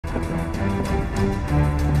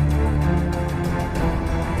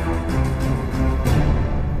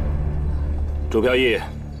朱飘逸，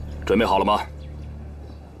准备好了吗？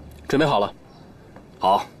准备好了。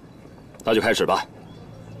好，那就开始吧。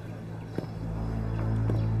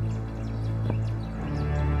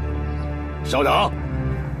稍等，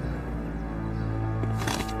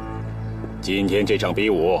今天这场比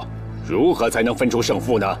武，如何才能分出胜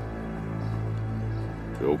负呢？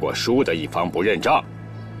如果输的一方不认账，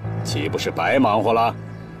岂不是白忙活了？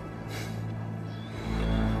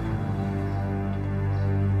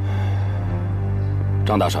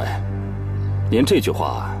 张大帅，您这句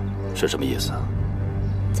话是什么意思？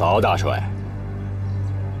曹大帅，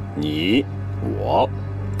你我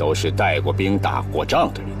都是带过兵、打过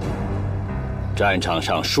仗的人，战场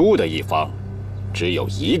上输的一方只有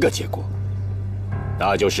一个结果，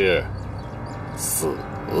那就是死。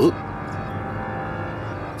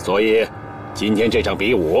所以，今天这场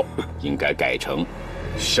比武应该改成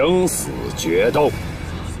生死决斗。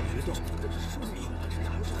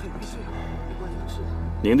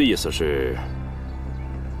 您的意思是，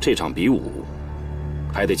这场比武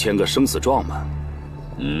还得签个生死状吗？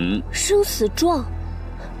生死状，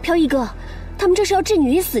飘逸哥，他们这是要置你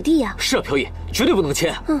于死地呀！是啊，飘逸，绝对不能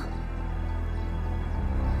签。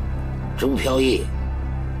朱飘逸，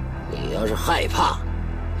你要是害怕，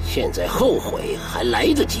现在后悔还来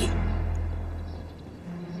得及。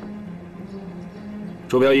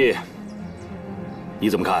朱飘逸，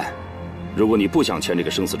你怎么看？如果你不想签这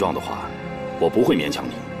个生死状的话， 我不会勉强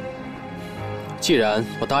你。既然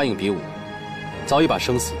我答应比武，早已把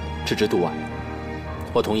生死置之度外，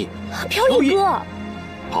我同意。飘逸哥，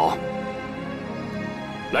好，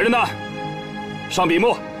来人呐，上笔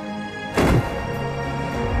墨。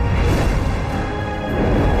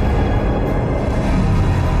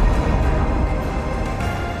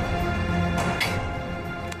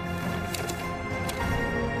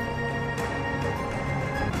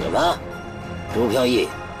怎么，朱飘逸？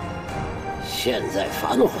 现在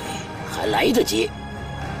反悔还来得及。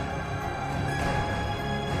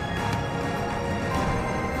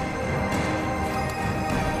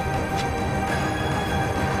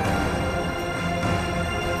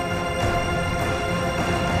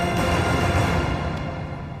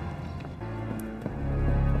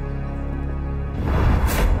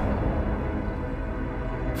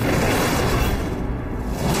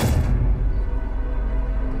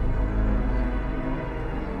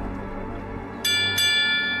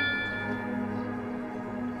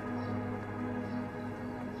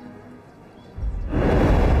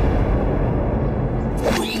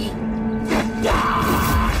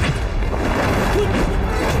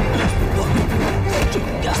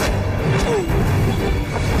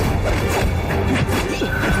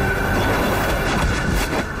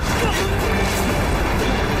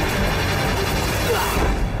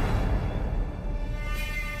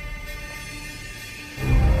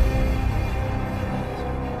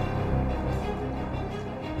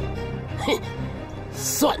哼，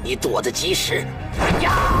算你躲得及时。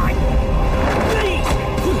呀！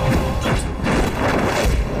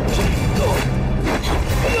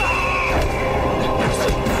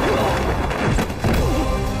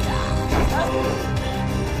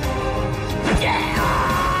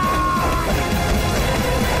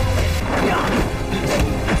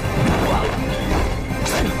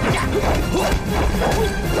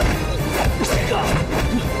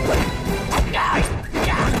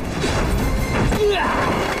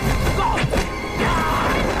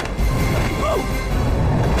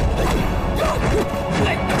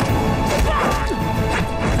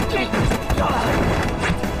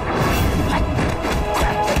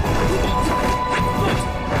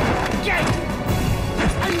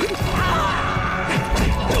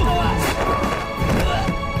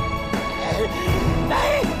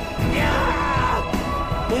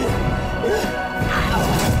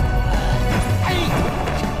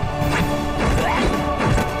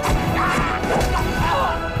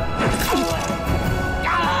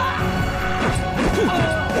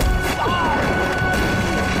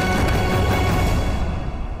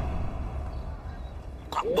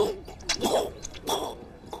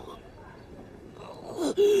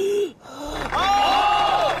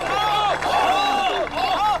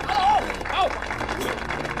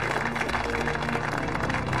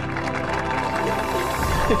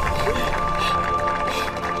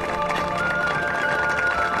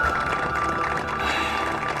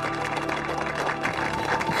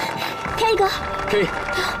 K 哥 ，K，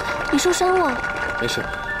 你受伤了？没事。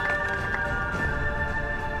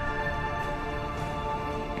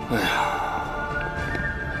哎呀，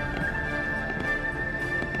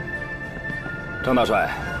张大帅，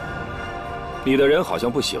你的人好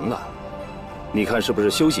像不行了，你看是不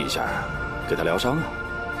是休息一下，给他疗伤啊？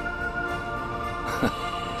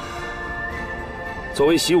作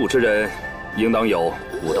为习武之人，应当有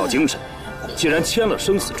武道精神。既然签了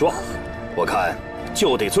生死状，我看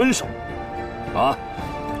就得遵守。啊，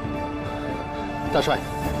大帅，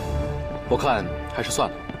我看还是算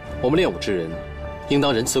了。我们练武之人，应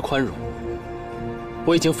当仁慈宽容。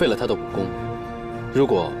我已经废了他的武功，如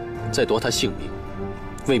果再夺他性命，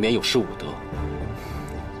未免有失武德。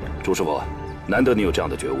朱师傅，难得你有这样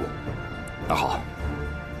的觉悟。那好，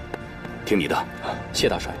听你的。谢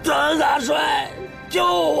大帅。张大帅，救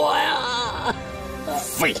我呀！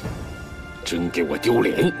废，真给我丢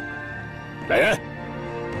脸！来人，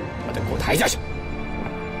把他给我抬下去！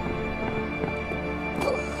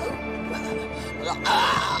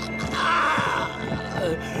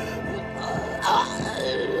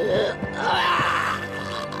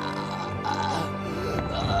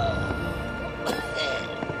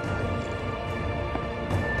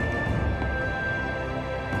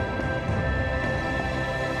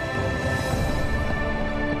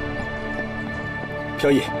飘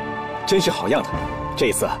逸，真是好样的！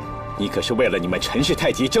这次你可是为了你们陈氏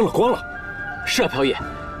太极争了光了。是啊，飘逸，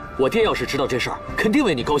我爹要是知道这事儿，肯定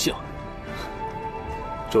为你高兴。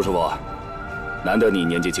朱师傅，难得你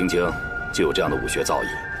年纪轻轻就有这样的武学造诣，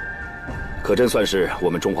可真算是我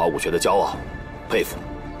们中华武学的骄傲，佩服，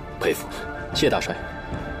佩服。谢大帅。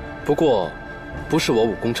不过，不是我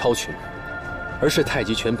武功超群，而是太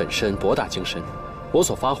极拳本身博大精深，我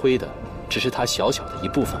所发挥的只是它小小的一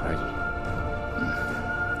部分而已。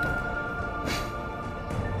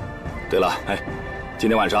对了，哎，今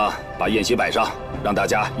天晚上把宴席摆上，让大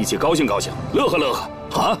家一起高兴高兴，乐呵乐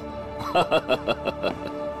呵啊！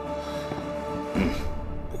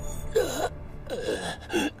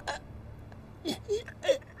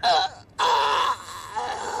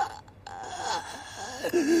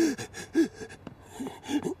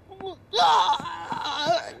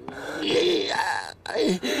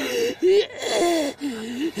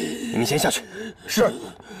你们先下去。是。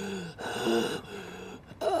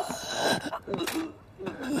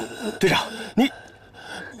队长，你，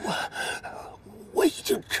我已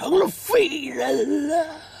经成了废人了。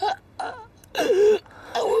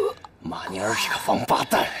马宁儿是个王八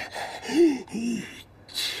蛋，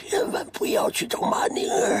千万不要去找马宁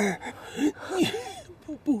儿，你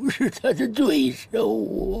不是他的对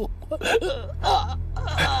手。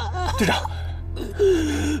队长，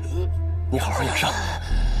你好好养伤。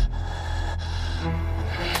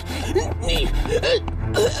你，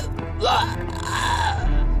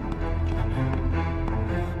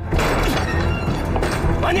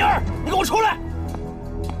马宁儿，你给我出来！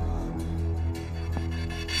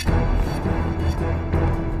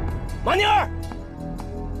马宁儿，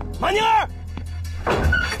马宁儿！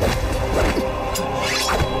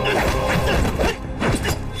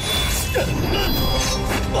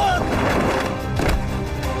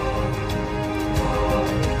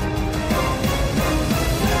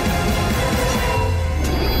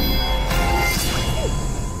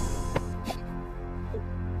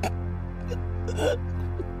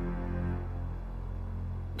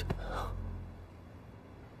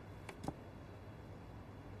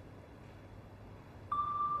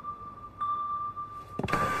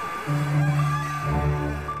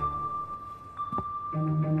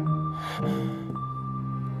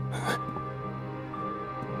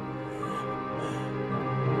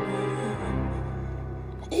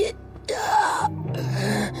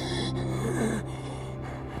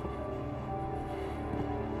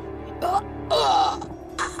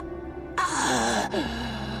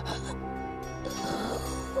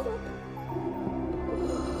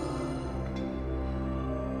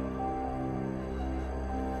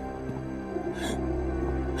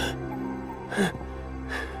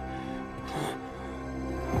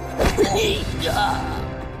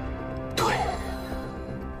对，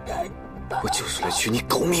我就是来取你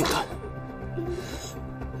狗命的。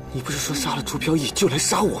你不是说杀了朱飘逸就来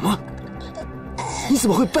杀我吗？你怎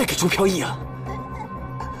么会败给朱飘逸啊？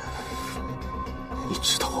你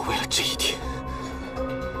知道我为了这一天，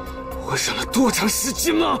我忍了多长时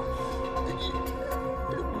间吗？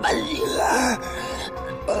曼玲儿，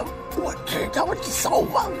我知道你早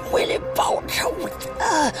晚会来报仇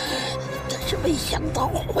的，但是没想到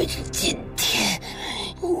会是今天。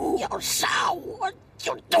你要杀我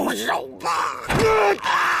就动手吧！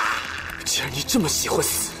既然你这么喜欢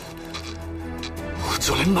死，我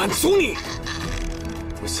就来满足你。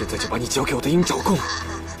我现在就把你交给我的鹰爪功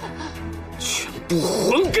全部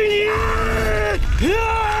还给你！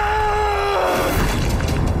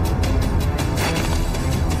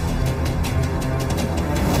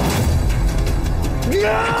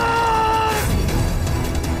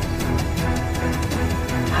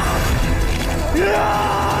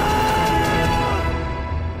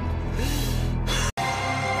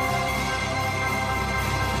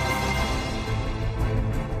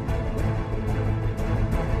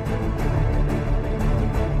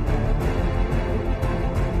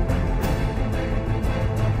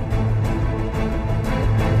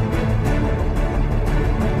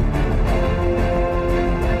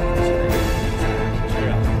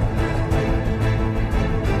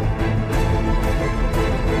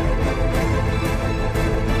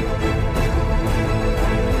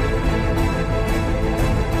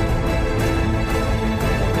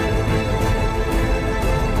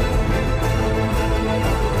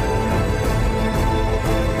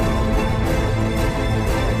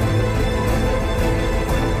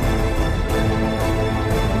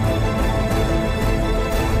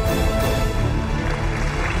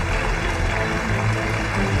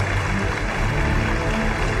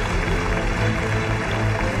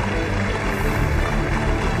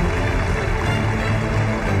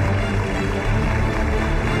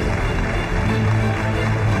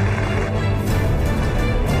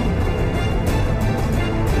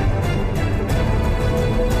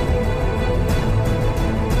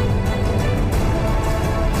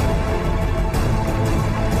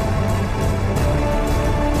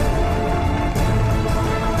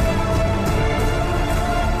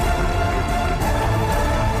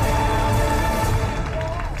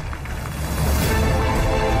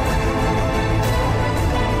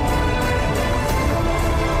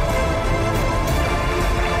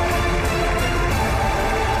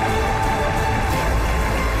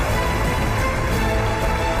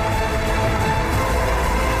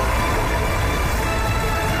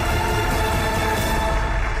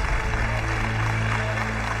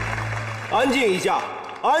安静一下，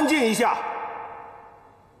安静一下。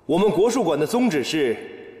我们国术馆的宗旨是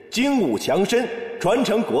精武强身，传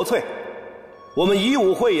承国粹。我们以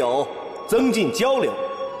武会友，增进交流，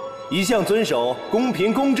一向遵守公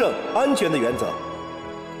平、公正、安全的原则。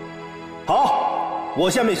好，我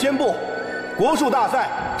下面宣布，国术大赛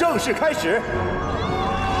正式开始。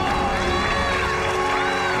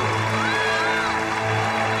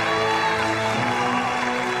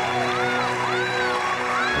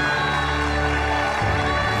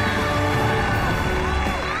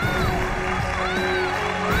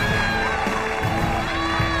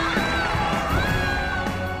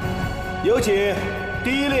有请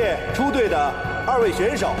第一列出队的2位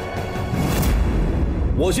选手。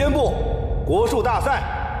我宣布，国术大赛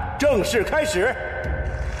正式开始。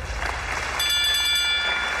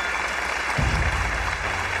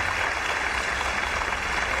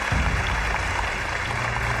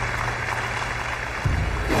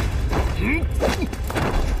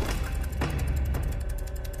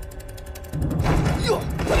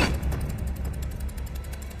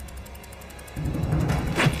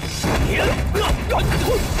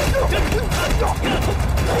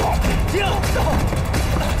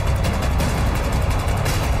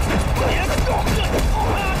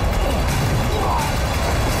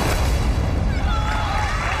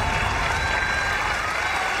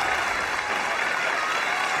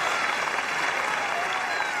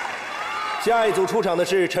下一组出场的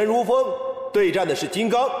是陈如风，对战的是金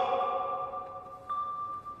刚。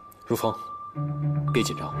如风，别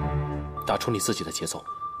紧张，打出你自己的节奏。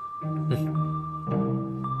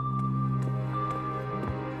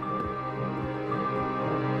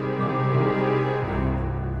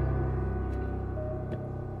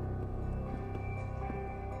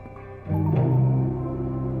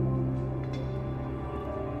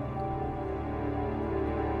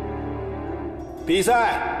比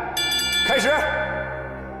赛开始。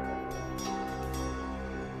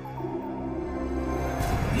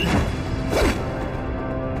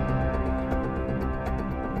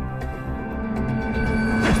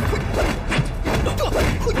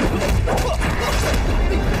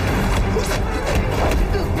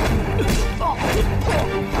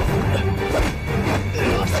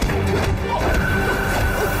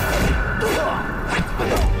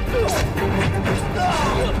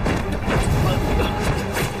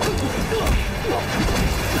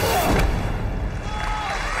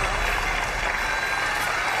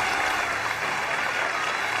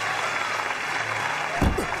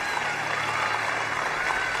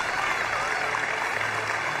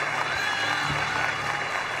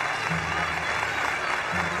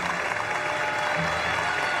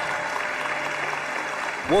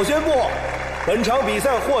我宣布，本场比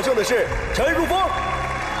赛获胜的是陈如风。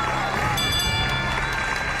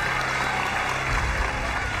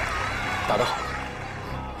打得好。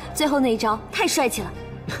最后那一招太帅气了。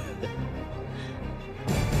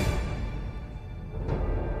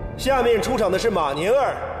下面出场的是马宁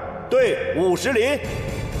儿对武石林。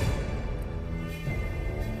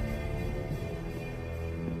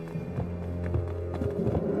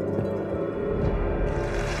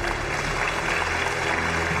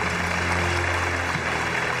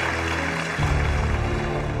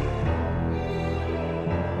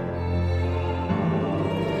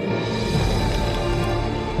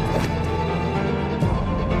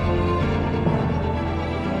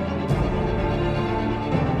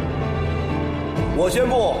我宣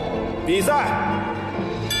布，比赛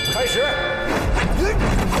开始。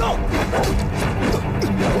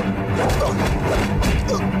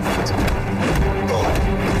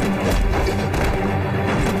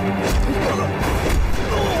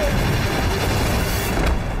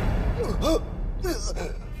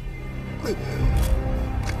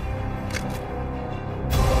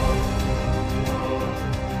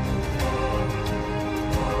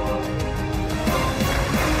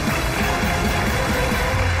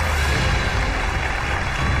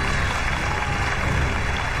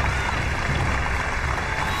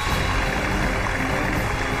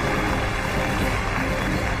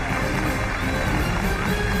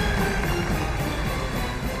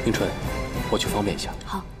迎春，我去方便一下。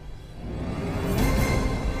好。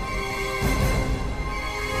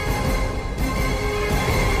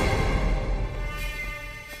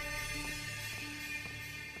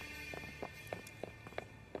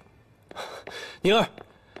宁儿，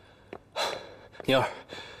宁儿，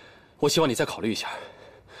我希望你再考虑一下，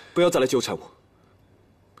不要再来纠缠我。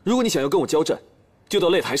如果你想要跟我交战，就到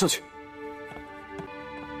擂台上去。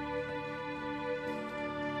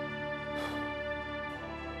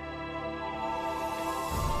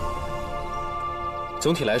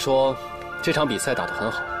总体来说，这场比赛打得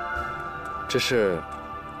很好，只是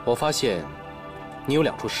我发现你有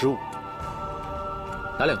2处失误。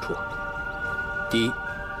哪2处啊？第一，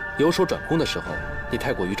由守转攻的时候，你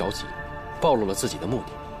太过于着急，暴露了自己的目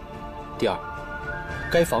的；第二，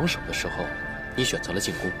该防守的时候，你选择了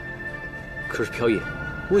进攻。可是飘逸，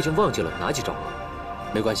我已经忘记了哪几招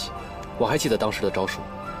了。没关系，我还记得当时的招数。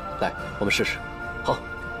来，我们试试。好。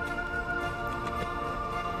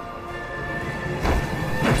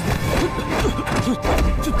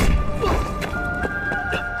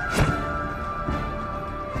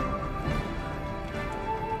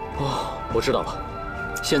哦，我知道了。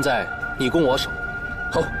现在你攻我守。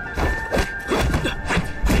好。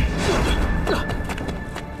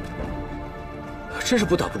真是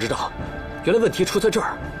不打不知道，原来问题出在这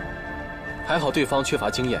儿。还好对方缺乏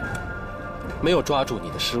经验，没有抓住你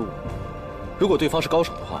的失误。如果对方是高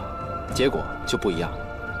手的话，结果就不一样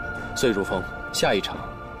了。所以如风，下一场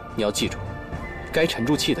你要记住，该沉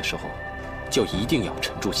住气的时候，就一定要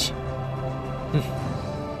沉住气。嗯，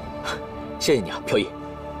谢谢你啊，飘逸。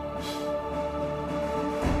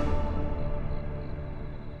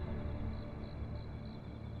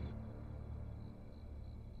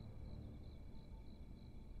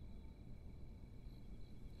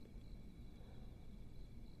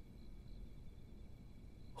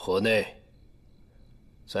河内，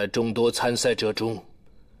在众多参赛者中，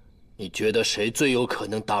你觉得谁最有可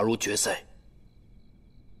能打入决赛？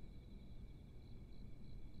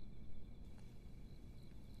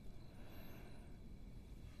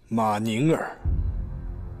马宁儿、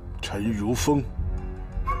陈如风，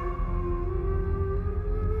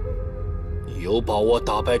你有把握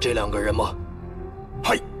打败这2个人吗？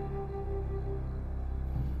嗨，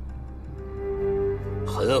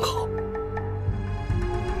很好。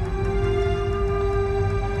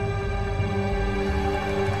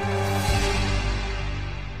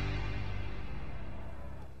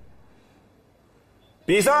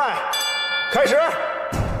比赛开始。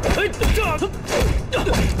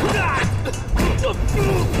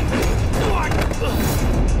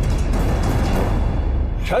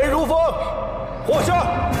陈如风获胜。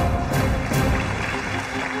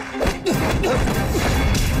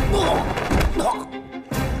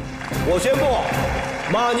我宣布，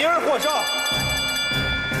马宁儿获胜。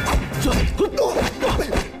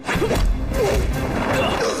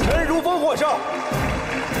陈如风获胜。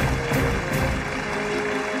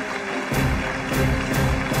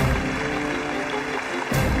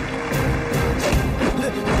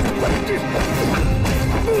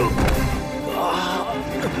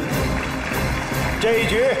这一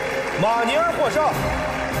局，马宁儿获胜。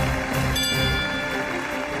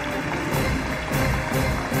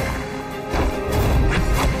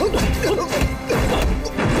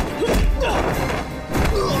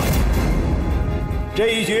这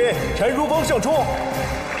一局，陈如风胜出。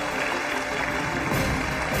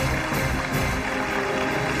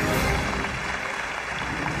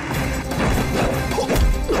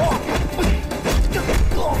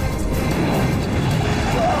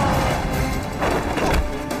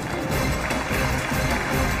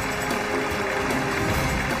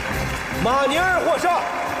马宁儿获胜。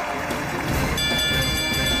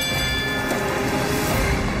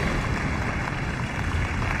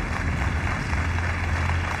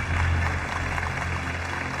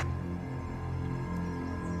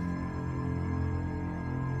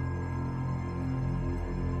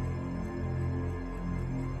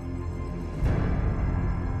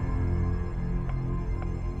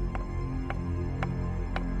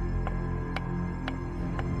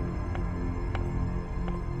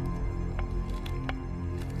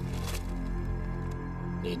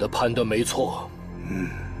你的判断没错，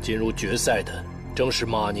进入决赛的正是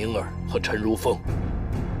马宁儿和陈如风，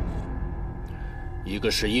一个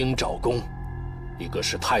是鹰爪功，一个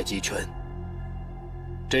是太极拳。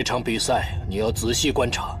这场比赛你要仔细观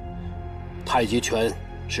察，太极拳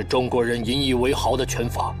是中国人引以为豪的拳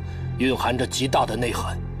法，蕴含着极大的内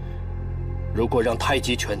涵。如果让太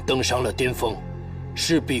极拳登上了巅峰，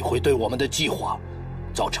势必会对我们的计划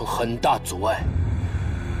造成很大阻碍。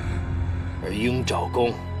而鹰爪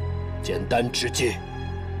功简单直接，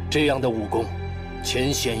这样的武功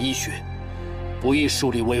浅显易学，不易树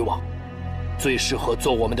立威望，最适合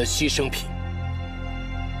做我们的牺牲品。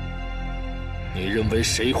你认为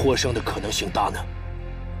谁获胜的可能性大呢？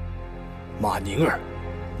马宁儿。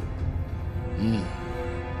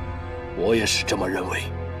我也是这么认为。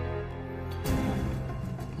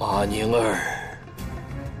马宁儿，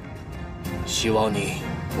希望你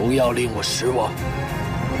不要令我失望。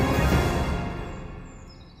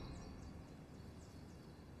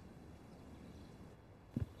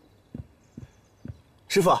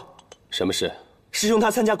师傅，什么事？师兄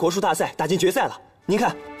他参加国术大赛，打进决赛了。您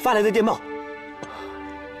看发来的电报。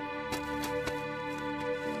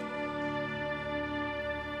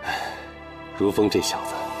如风这小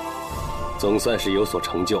子，总算是有所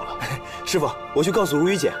成就了。师傅，我去告诉如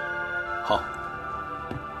雨姐。好。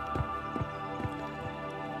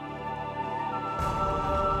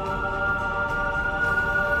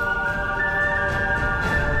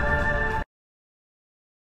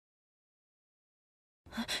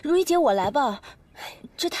如意姐，我来吧，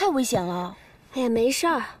这太危险了。哎呀，没事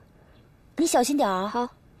儿，你小心点啊。好。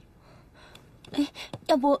哎，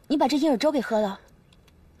要不你把这银耳粥给喝了？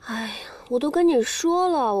哎呀，我都跟你说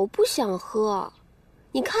了，我不想喝。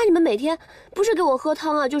你看你们每天不是给我喝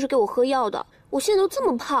汤啊，就是给我喝药的，我现在都这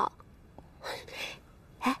么胖。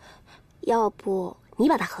哎，要不你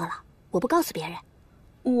把它喝了，我不告诉别人。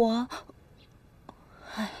我，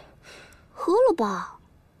哎，喝了吧。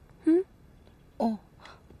哦。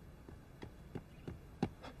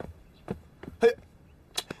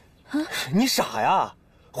你傻呀！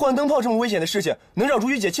换灯泡这么危险的事情，能让如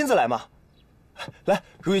雨姐亲自来吗？来，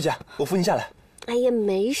如雨姐，我扶你下来。哎呀，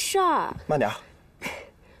没事儿，慢点。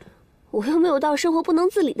我又没有到生活不能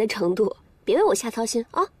自理的程度，别为我瞎操心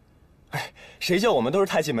啊！哎，谁叫我们都是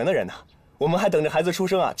太极门的人呢？我们还等着孩子出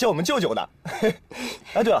生啊，叫我们舅舅呢。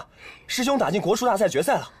哎，对了，师兄打进国术大赛决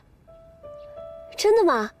赛了。真的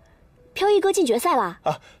吗？飘逸哥进决赛了？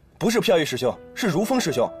啊，不是飘逸师兄，是如风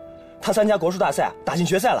师兄，他参加国术大赛打进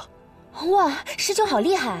决赛了。哇，师兄好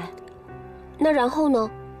厉害！那然后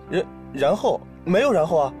呢？然后没有然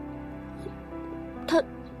后啊。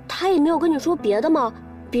他也没有跟你说别的吗？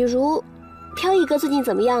比如，飘逸哥最近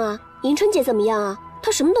怎么样啊？迎春姐怎么样啊？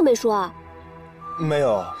他什么都没说啊。没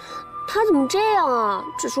有。他怎么这样啊？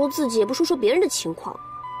只说自己也不说说别人的情况，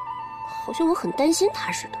好像我很担心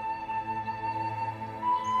他似的。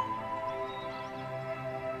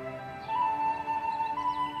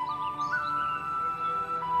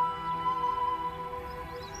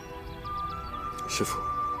师傅，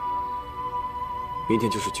明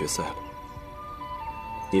天就是决赛了，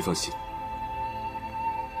您放心，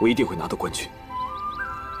我一定会拿到冠军。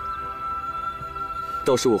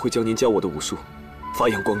到时我会将您教我的武术发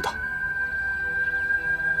扬光大。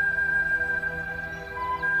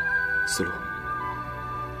思路，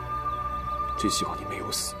真希望你没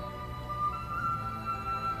有死，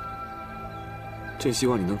真希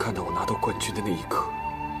望你能看到我拿到冠军的那一刻，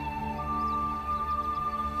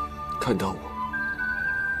看到我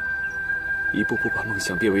一步步把梦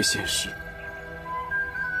想变为现实。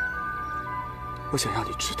我想让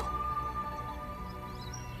你知道，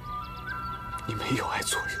你没有爱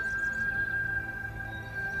错人。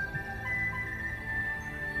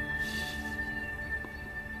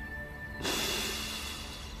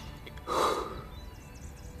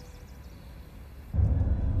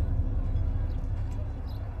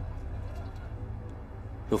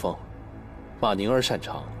如风，马宁儿擅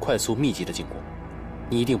长快速密集的进攻，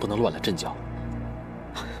你一定不能乱了阵脚。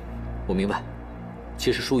我明白，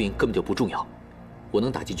其实输赢根本就不重要，我能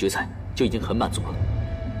打进决赛就已经很满足了。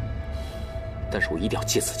但是我一定要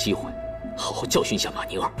借此机会，好好教训一下马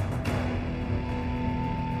宁儿。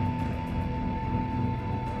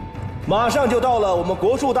马上就到了我们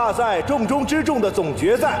国术大赛重中之重的总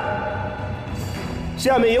决赛。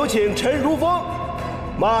下面有请陈如风、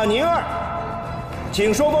马宁儿，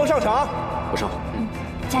请双方上场。我上。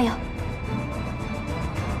加油！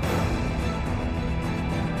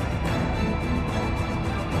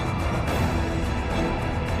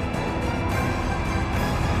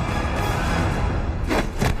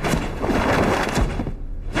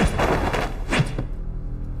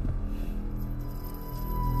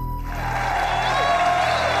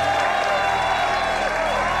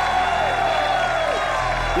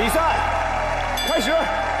比赛开始。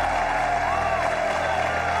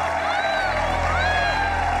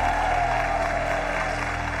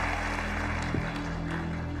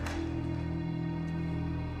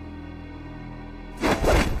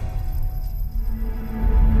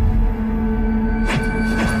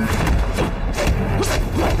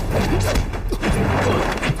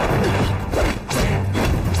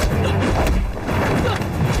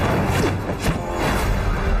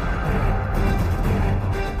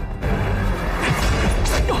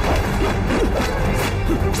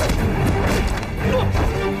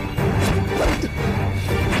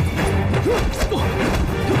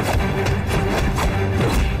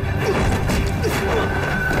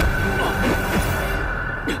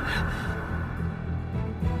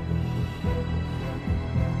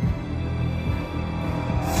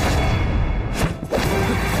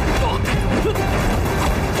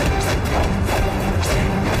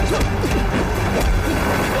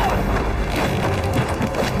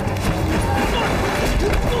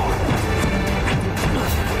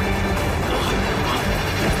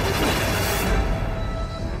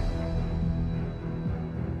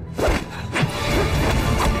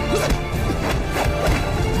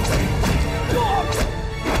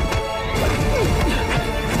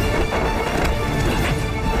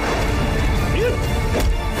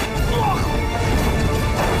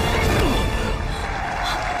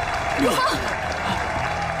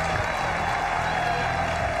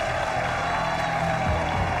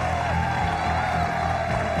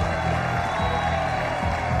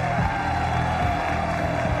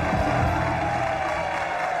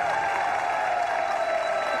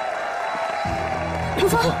如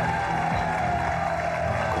风，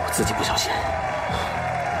我自己不小心。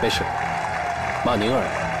没事，马宁儿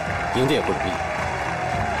赢得也不容易。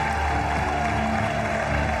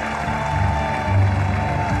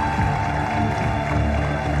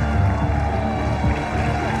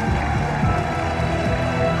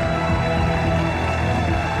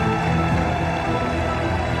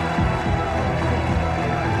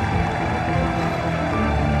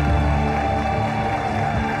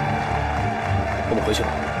我们回去吧。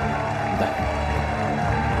来，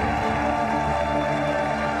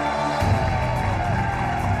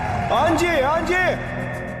安静，安静！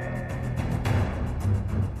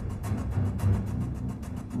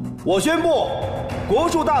我宣布，国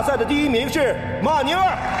术大赛的第一名是马宁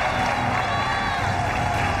儿。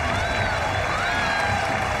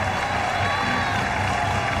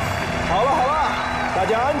好了好了，大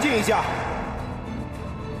家安静一下。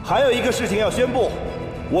还有一个事情要宣布。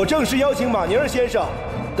我正式邀请马宁儿先生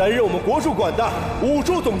担任我们国术馆的武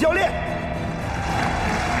术总教练。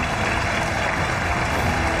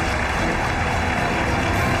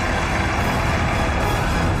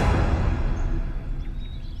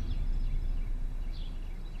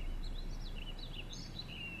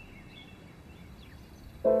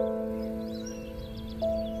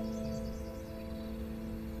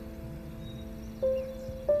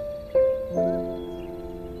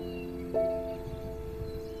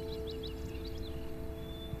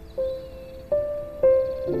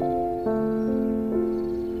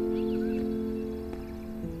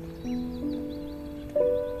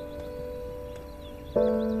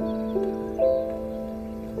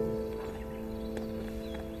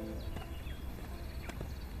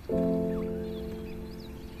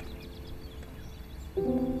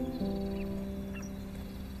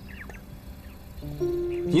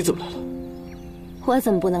你怎么来了？我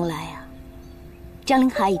怎么不能来呀？张凌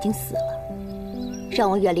海已经死了，让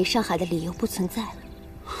我远离上海的理由不存在了。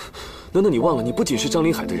难道你忘了你不仅是张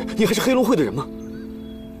凌海的人，你还是黑龙会的人吗？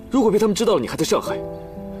如果被他们知道了你还在上海，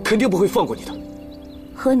肯定不会放过你的。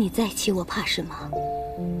和你在一起，我怕什么？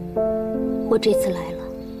我这次来了，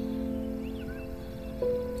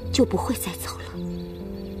就不会再走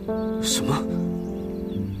了。什么？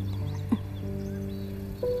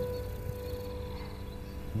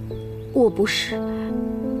我不是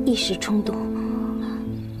一时冲动，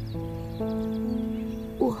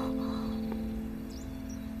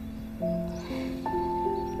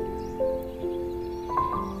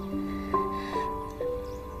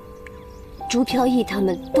朱飘逸他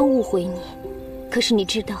们都误会你，可是你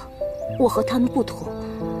知道，我和他们不同。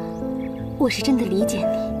我是真的理解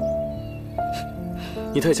你。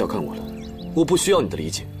你太小看我了，我不需要你的理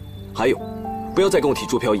解。还有，不要再跟我提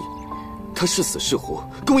朱飘逸，他是死是活，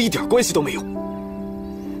跟我一点关系都没有。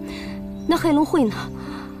那黑龙会呢？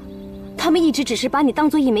他们一直只是把你当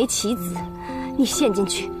做一枚棋子，你陷进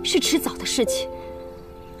去是迟早的事情。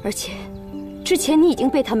而且，之前你已经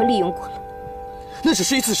被他们利用过了。那只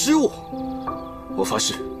是一次失误，我发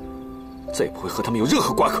誓，再也不会和他们有任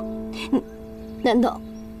何瓜葛。难道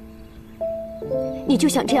你就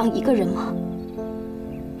想这样一个人吗？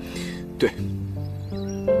对，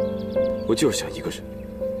我就是想一个人，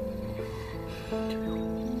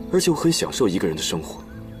而且我很享受一个人的生活。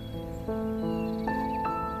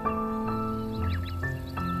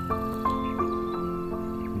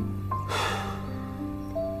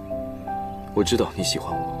我知道你喜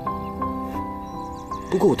欢我，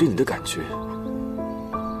不过我对你的感觉，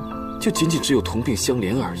就仅仅只有同病相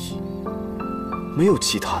怜而已，没有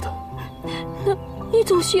其他的。那你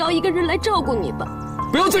总需要一个人来照顾你吧？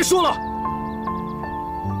不要再说了，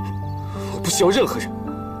我不需要任何人。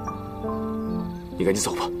你赶紧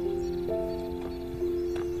走吧。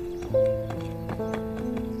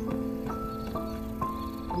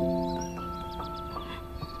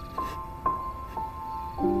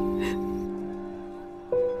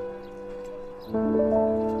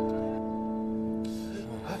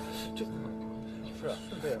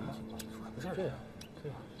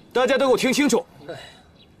大家都给我听清楚！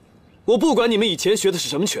我不管你们以前学的是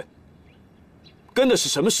什么拳，跟的是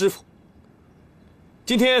什么师傅。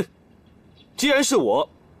今天，既然是我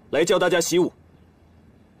来教大家习武，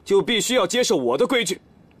就必须要接受我的规矩。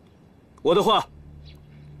我的话，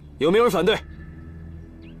有没有人反对？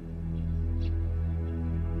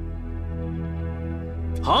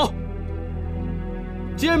好，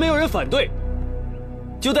既然没有人反对，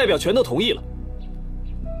就代表全都同意了。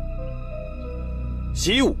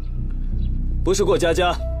习武不是过家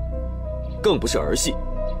家，更不是儿戏。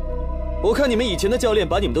我看你们以前的教练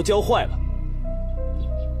把你们都教坏了，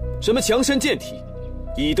什么强身健体、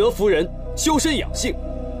以德服人、修身养性，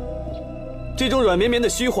这种软绵绵的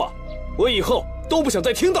虚话，我以后都不想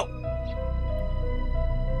再听到。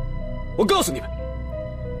我告诉你们，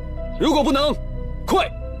如果不能快、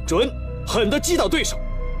准、狠地击倒对手，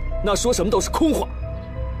那说什么都是空话，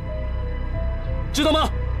知道吗？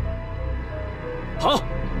好，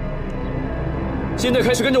现在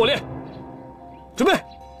开始跟着我练，准备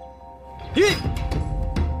，1、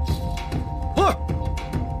2、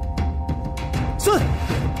3、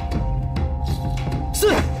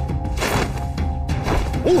4、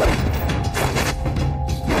5、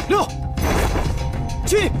6、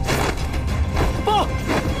7、8。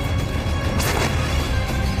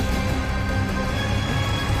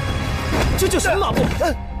这叫什么马步？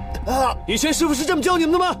以前师傅是这么教你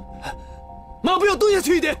们的吗？马步要蹲下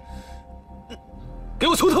去一点，给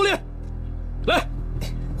我从头练。来，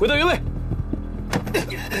回到原位。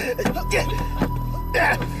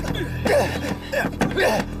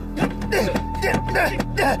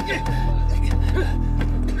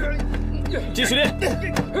继续练，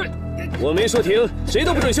我没说停，谁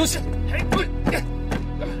都不准休息。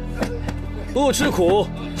不吃苦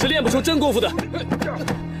是练不出真功夫的。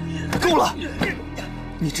够了，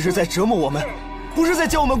你这是在折磨我们，不是在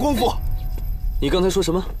教我们功夫。你刚才说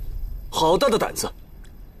什么？好大的胆子，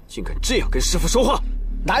竟敢这样跟师傅说话！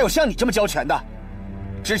哪有像你这么教拳的？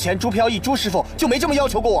之前朱飘逸朱师傅就没这么要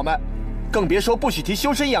求过我们，更别说不许提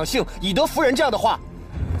修身养性、以德服人这样的话。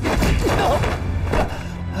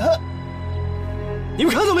你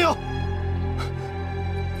们看到没有？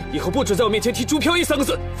以后不准在我面前提朱飘逸3个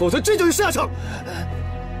字，否则这就是下场。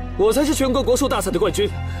我才是全国国术大赛的冠军，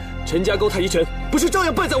陈家沟太极拳不是照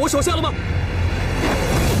样败在我手下了吗？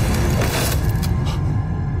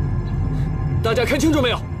大家看清楚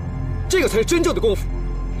没有？这个才是真正的功夫。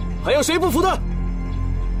还有谁不服的？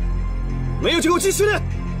没有就给我继续练！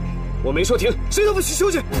我没说停，谁都不许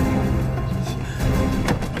休息。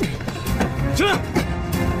起来，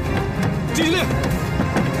继续练。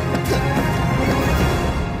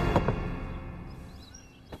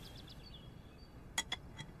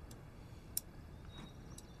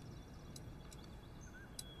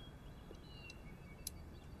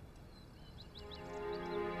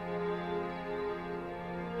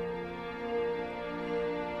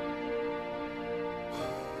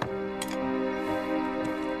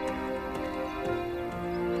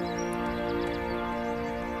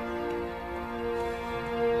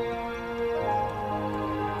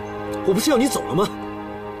我不是要你走了吗？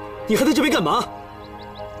你还在这边干嘛？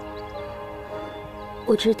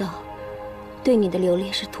我知道，对你的留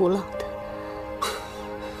恋是徒劳的，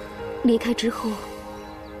离开之后，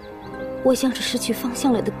我像是失去方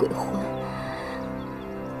向了的鬼魂，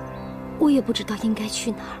我也不知道应该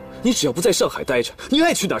去哪儿。你只要不在上海待着，你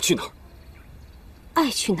爱去哪儿去哪儿。爱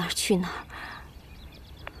去哪儿去哪儿。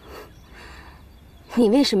你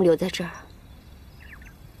为什么留在这儿？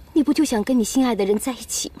你不就想跟你心爱的人在一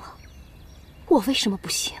起吗？我为什么不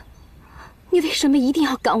行？你为什么一定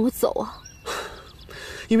要赶我走啊？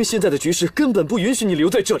因为现在的局势根本不允许你留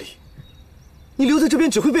在这里。你留在这边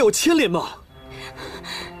只会被我牵连嘛。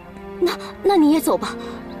那你也走吧，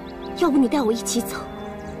要不你带我一起走，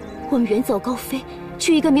我们远走高飞，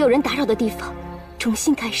去一个没有人打扰的地方，重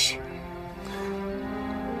新开始。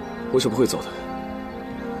我是不会走的，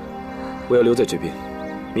我要留在这边，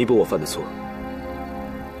弥补我犯的错。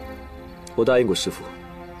我答应过师父，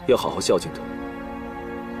要好好孝敬他。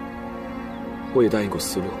我也答应过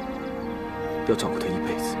思洛，要照顾他一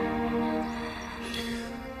辈子。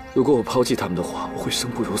如果我抛弃他们的话，我会生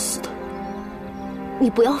不如死的。你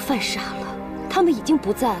不要犯傻了，他们已经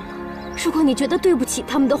不在了。如果你觉得对不起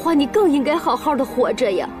他们的话，你更应该好好的活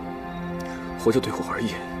着呀。活着对我而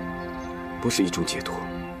言，不是一种解脱，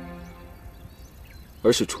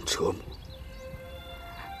而是种折磨。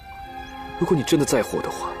如果你真的在乎我的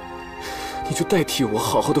话，你就代替我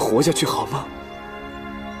好好的活下去好吗？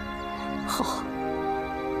好，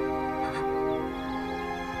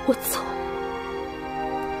我走。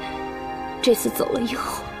这次走了以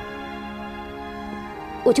后，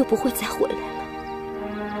我就不会再回来了。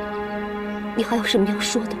你还有什么要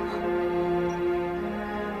说的吗？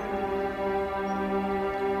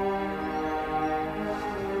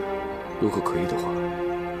如果可以的话，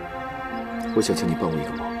我想请你帮我一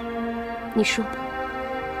个忙。你说吧。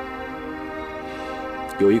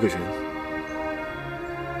有一个人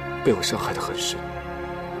被我伤害得很深，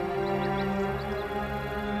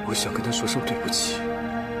我想跟他说声对不起，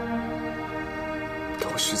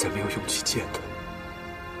但我实在没有勇气见他。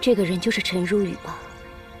这个人就是陈如雨吧？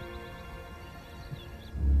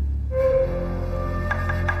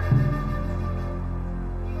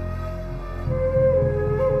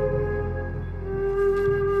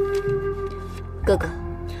哥哥，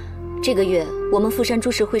这个月我们富山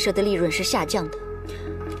株式会社的利润是下降的，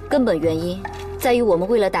根本原因在于我们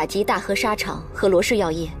为了打击大和纱厂和罗氏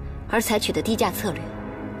药业而采取的低价策略。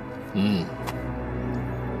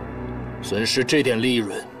损失这点利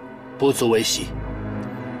润不足为喜。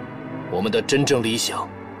我们的真正理想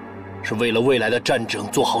是为了未来的战争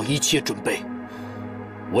做好一切准备，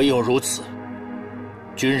唯有如此，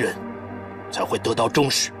军人才会得到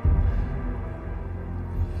重视。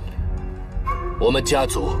我们家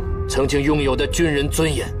族曾经拥有的军人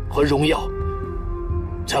尊严和荣耀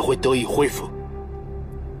才会得以恢复。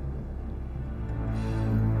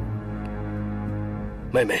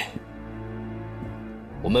妹妹，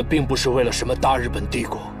我们并不是为了什么大日本帝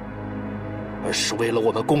国，而是为了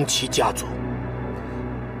我们宫崎家族。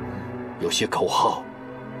有些口号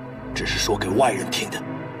只是说给外人听的。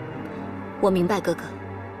我明白，哥哥。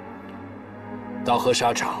大和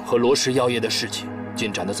纱厂和罗氏药业的事情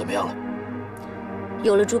进展得怎么样了？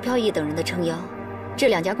有了朱飘逸等人的撑腰，这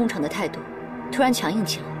两家工厂的态度突然强硬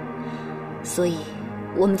起来，所以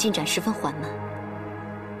我们进展十分缓慢。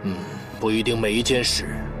不一定每一件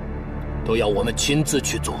事都要我们亲自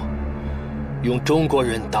去做，用中国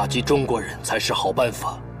人打击中国人才是好办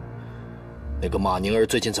法。那个马宁儿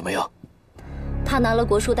最近怎么样？他拿了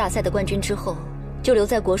国术大赛的冠军之后，就留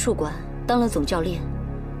在国术馆当了总教练，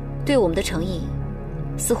对我们的诚意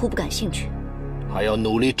似乎不感兴趣。还要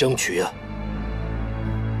努力争取啊！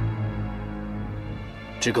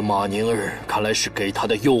这个马宁儿看来是给他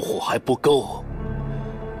的诱惑还不够，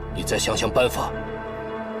你再想想办法。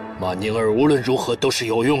马宁儿无论如何都是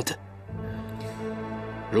有用的。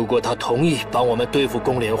如果他同意帮我们对付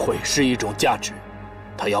工联会是一种价值，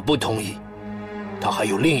他要不同意，他还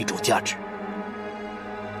有另一种价值。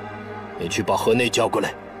你去把河内叫过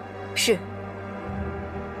来。是。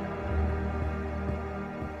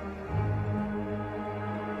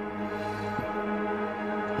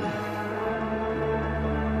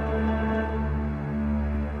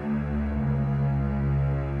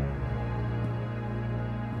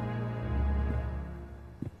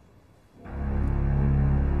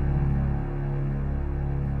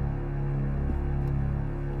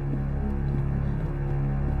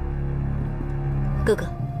哥哥，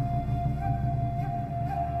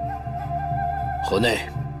河内，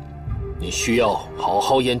你需要好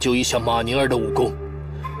好研究一下马宁儿的武功。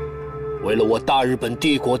为了我大日本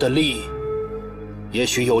帝国的利益，也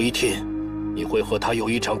许有一天，你会和他有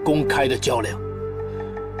一场公开的较量。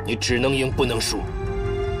你只能赢不能输。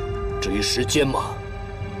至于时间嘛，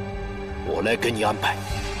我来给你安排。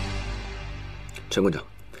陈馆长，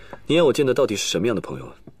你让我见的到底是什么样的朋友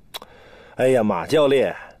啊？哎呀，马教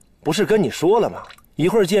练，不是跟你说了吗？一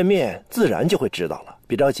会儿见面自然就会知道了，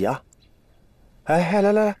别着急啊。哎，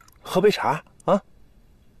来，喝杯茶啊。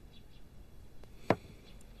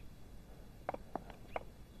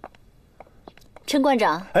陈馆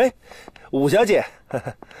长。哎，武小姐。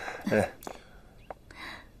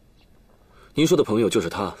您说的朋友就是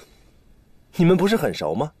他？你们不是很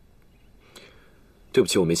熟吗？对不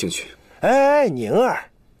起，我没兴趣。哎，宁儿，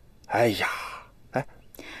哎呀，哎，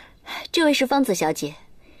这位是芳子小姐，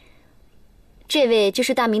这位就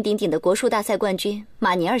是大名鼎鼎的国术大赛冠军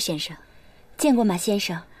马尼尔先生。见过马先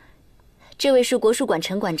生。这位是国术馆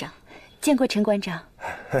陈馆长。见过陈馆长。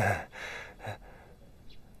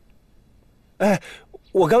哎，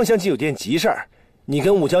我刚想起有件急事儿，你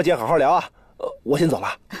跟武小姐好好聊啊。我先走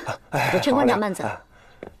了。哎，陈馆长慢走。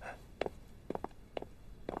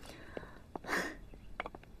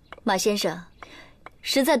马先生，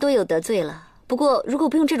实在多有得罪了。不过，如果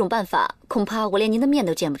不用这种办法，恐怕我连您的面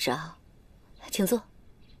都见不着。请坐。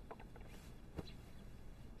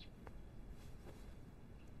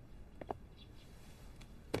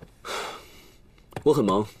我很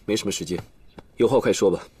忙，没什么时间，有话快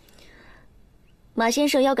说吧。马先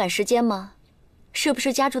生要赶时间吗？是不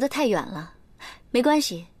是家住得太远了？没关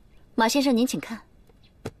系，马先生您请看。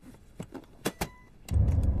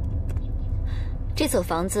这所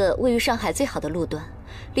房子位于上海最好的路段，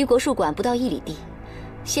离国术馆不到1里地。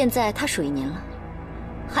现在它属于您了。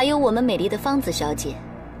还有我们美丽的芳子小姐，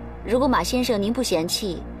如果马先生您不嫌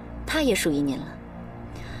弃，她也属于您了。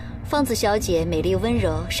芳子小姐美丽温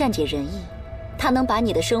柔，善解人意，她能把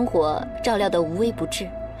你的生活照料得无微不至。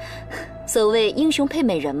所谓英雄配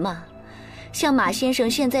美人嘛，像马先生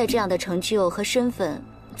现在这样的成就和身份，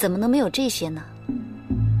怎么能没有这些呢？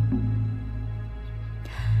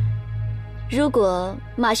如果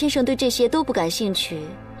马先生对这些都不感兴趣，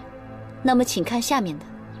那么请看下面的，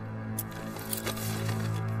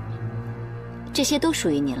这些都属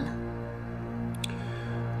于您了。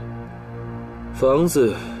房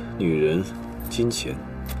子、女人、金钱，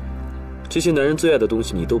这些男人最爱的东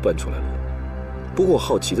西你都搬出来了。不过我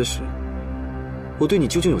好奇的是，我对你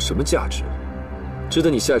究竟有什么价值，值得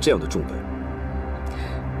你下这样的重本？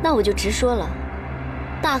那我就直说了，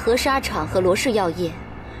大和纱厂和罗氏药业，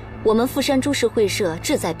我们富山株式会社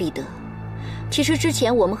志在必得。其实之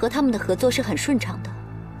前我们和他们的合作是很顺畅的，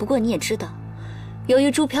不过你也知道，由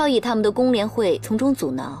于朱飘逸他们的工联会从中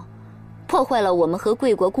阻挠，破坏了我们和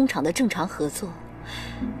贵国工厂的正常合作，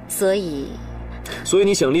所以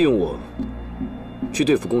你想利用我去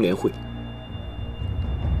对付工联会？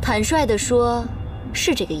坦率地说，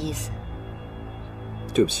是这个意思。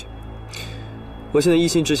对不起，我现在一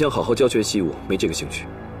心只想好好教拳习武，没这个兴趣。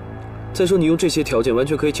再说，你用这些条件完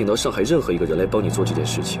全可以请到上海任何一个人来帮你做这件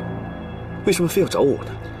事情，为什么非要找我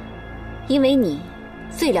呢？因为你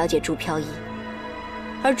最了解朱飘逸，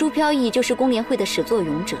而朱飘逸就是工联会的始作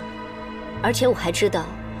俑者，而且我还知道，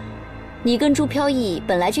你跟朱飘逸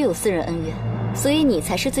本来就有私人恩怨，所以你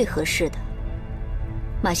才是最合适的。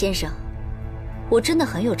马先生，我真的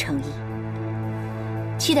很有诚意，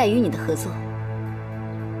期待与你的合作。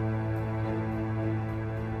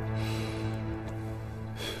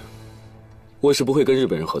我是不会跟日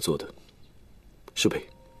本人合作的，师培。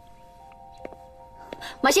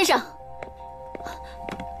马先生，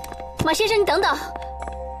马先生，你等等。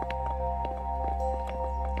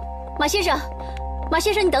马先生，马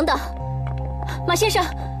先生，你等等。马先生，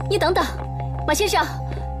你等等。马先生，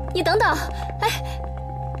你等等。哎，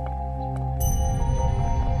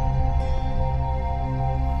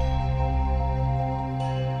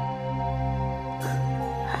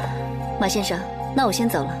马先生，那我先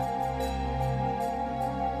走了。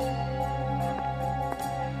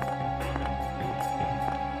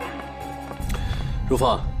如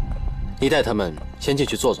芳，你带他们先进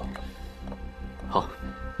去坐坐。好，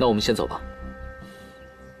那我们先走吧。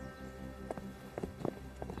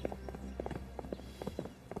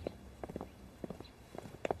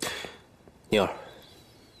宁儿，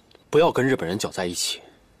不要跟日本人搅在一起。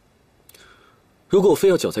如果我非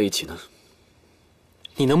要搅在一起呢？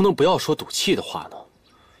你能不能不要说赌气的话呢？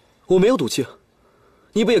我没有赌气啊，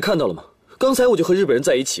你不也看到了吗？刚才我就和日本人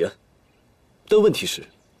在一起啊。但问题是，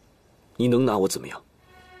你能拿我怎么样？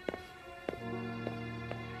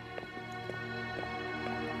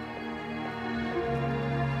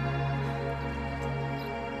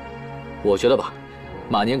我觉得吧，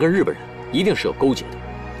马年跟日本人一定是有勾结的。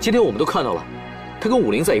今天我们都看到了，他跟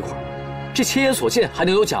武林在一块儿，这亲眼所见还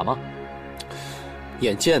能有假吗？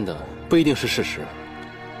眼见的不一定是事实，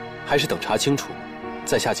还是等查清楚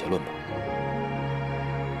再下结论吧。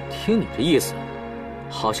听你这意思，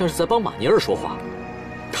好像是在帮马尼尔说话。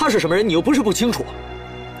他是什么人，你又不是不清楚。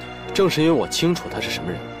正是因为我清楚他是什么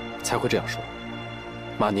人，才会这样说。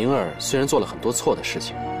马宁儿虽然做了很多错的事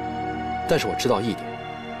情，但是我知道一点，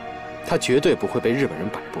他绝对不会被日本人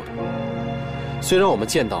摆布的。虽然我们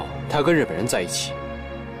见到他跟日本人在一起，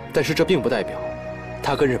但是这并不代表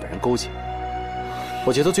他跟日本人勾结。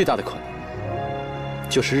我觉得最大的可能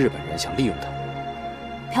就是日本人想利用他。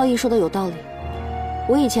飘逸说的有道理，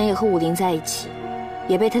我以前也和武林在一起，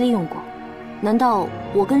也被他利用过。难道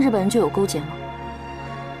我跟日本人就有勾结吗？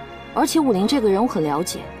而且武林这个人我很了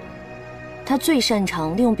解，他最擅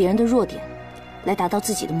长利用别人的弱点来达到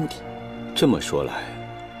自己的目的。这么说来，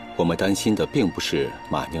我们担心的并不是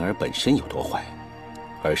马宁儿本身有多坏，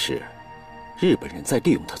而是日本人在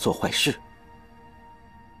利用他做坏事。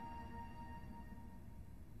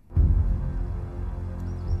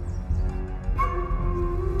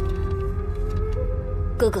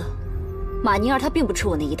哥哥，马宁儿她并不吃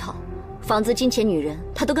我那一套，房子、金钱、女人，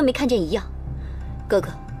她都跟没看见一样。哥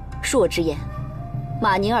哥，恕我直言，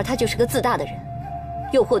马宁儿她就是个自大的人，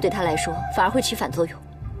诱惑对她来说反而会起反作用。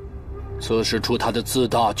测试出她的自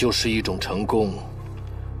大就是一种成功，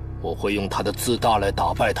我会用她的自大来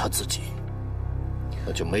打败她自己，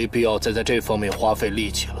那就没必要再在这方面花费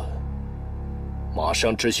力气了。马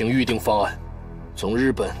上执行预定方案，从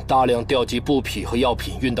日本大量调集布匹和药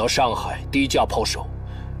品运到上海，低价抛售，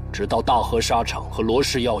直到大和纱厂和罗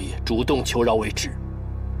氏药业主动求饶为止。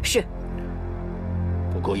是。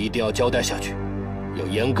不过一定要交代下去，要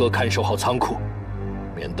严格看守好仓库，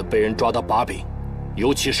免得被人抓到把柄，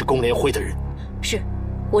尤其是工联会的人。是，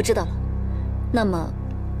我知道了。那么，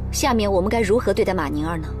下面我们该如何对待马宁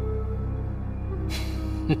儿呢？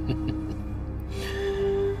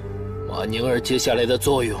马宁儿接下来的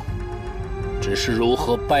作用，只是如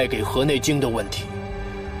何败给河内京的问题。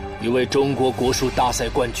一位中国国术大赛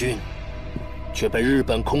冠军，却被日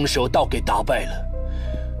本空手道给打败了。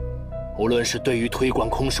无论是对于推广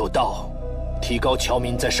空手道，提高侨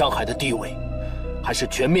民在上海的地位，还是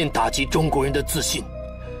全面打击中国人的自信，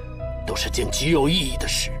都是件极有意义的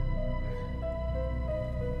事。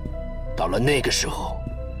到了那个时候，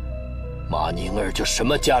马宁儿就什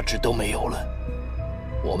么价值都没有了。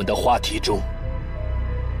我们的话题中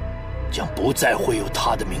将不再会有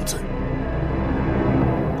他的名字。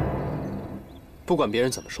不管别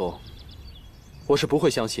人怎么说，我是不会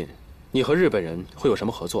相信你和日本人会有什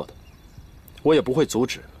么合作的，我也不会阻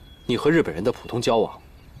止你和日本人的普通交往。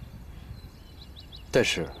但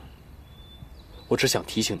是，我只想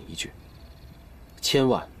提醒你一句，千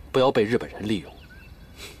万不要被日本人利用。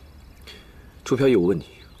朱飘逸，我问你，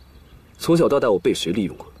从小到大我被谁利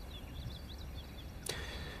用过？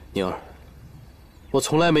宁儿，我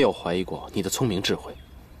从来没有怀疑过你的聪明智慧，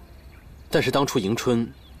但是当初迎春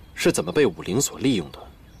是怎么被武林所利用的，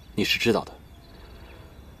你是知道的。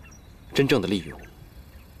真正的利用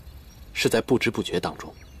是在不知不觉当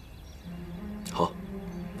中。好，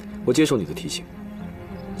我接受你的提醒，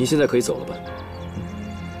你现在可以走了吧？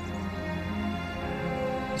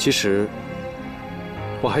其实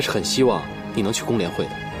我还是很希望你能去工联会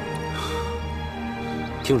的。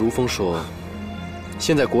听如风说，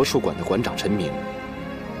现在国术馆的馆长陈明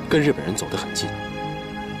跟日本人走得很近。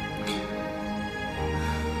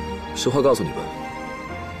实话告诉你吧，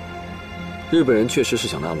日本人确实是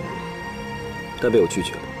想拉拢我，但被我拒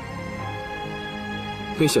绝了。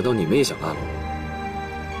没想到你们也想拉拢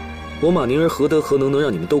我，我马宁儿何德何能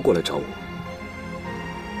让你们都过来找我？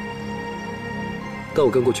但我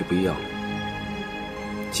跟过去不一样了，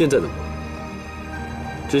现在的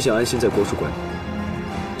我只想安心在国术馆里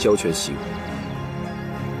教拳习武，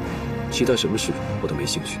其他什么事我都没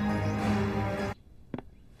兴趣。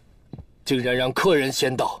竟然让客人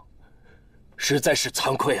先到，实在是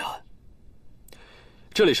惭愧啊！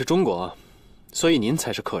这里是中国，所以您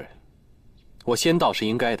才是客人，我先到是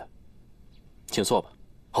应该的。请坐吧。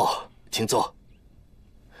好，请坐。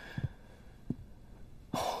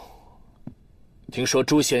听说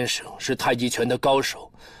朱先生是太极拳的高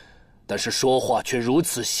手，但是说话却如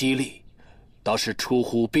此犀利，倒是出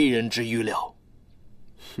乎鄙人之预料。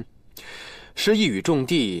哼，是一语中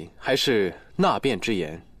的，还是纳辩之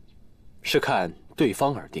言，是看对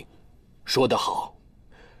方而定。说得好。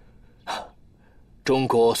中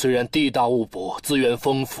国虽然地大物博，资源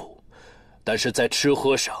丰富，但是在吃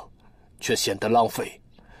喝上却显得浪费，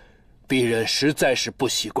鄙人实在是不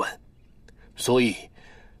习惯，所以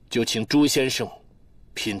就请朱先生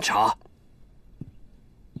品茶。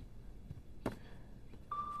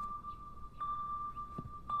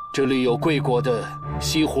这里有贵国的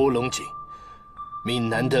西湖龙井，闽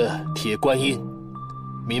南的铁观音，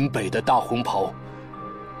闽北的大红袍，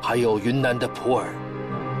还有云南的普洱。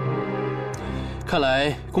看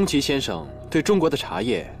来宫崎先生对中国的茶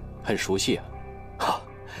叶很熟悉啊。哈，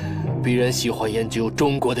鄙人喜欢研究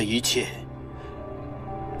中国的一切。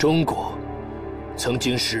中国曾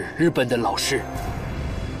经是日本的老师，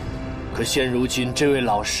可现如今这位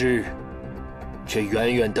老师却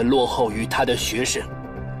远远地落后于他的学生，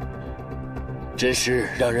真是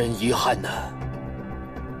让人遗憾呐。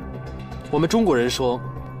我们中国人说，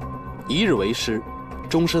一日为师，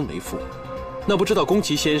终身为父。那不知道宫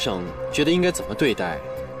崎先生觉得应该怎么对待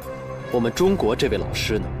我们中国这位老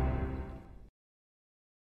师呢？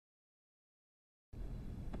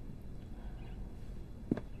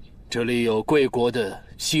这里有贵国的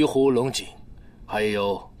西湖龙井，还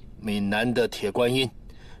有闽南的铁观音，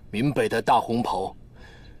闽北的大红袍，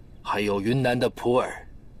还有云南的普洱。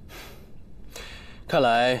看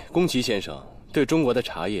来宫崎先生对中国的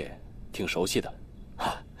茶叶挺熟悉的。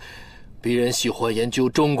鄙人喜欢研究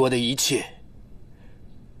中国的一切。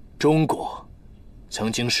中国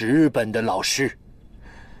曾经是日本的老师，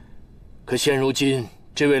可现如今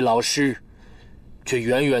这位老师却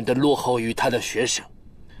远远地落后于他的学生，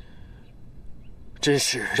真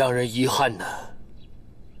是让人遗憾呢。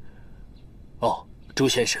哦，朱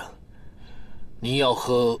先生，您要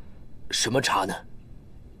喝什么茶呢？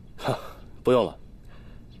不用了，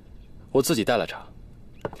我自己带了茶。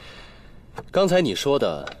刚才你说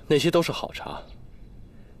的那些都是好茶，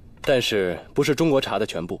但是不是中国茶的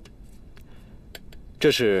全部。这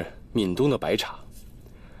是闽东的白茶，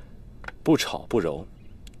不炒不揉，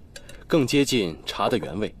更接近茶的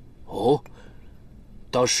原味。哦，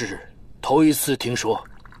倒是头一次听说。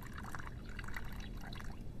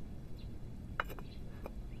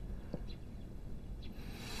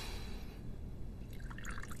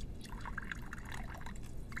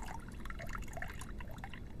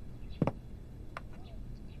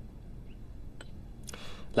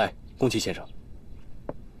来，宫崎先生。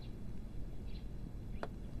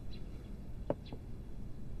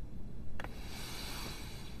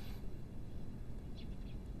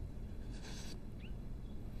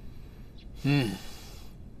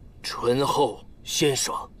醇厚鲜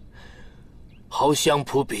爽，毫香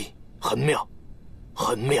扑鼻，很妙，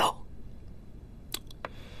很妙。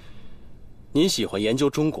您喜欢研究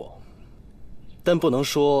中国，但不能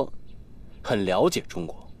说很了解中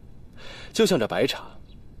国。就像这白茶，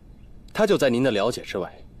它就在您的了解之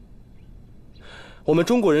外。我们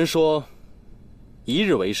中国人说，一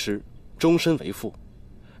日为师，终身为父。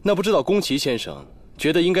那不知道宫崎先生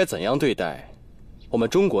觉得应该怎样对待我们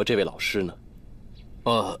中国这位老师呢？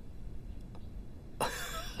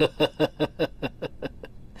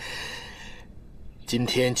今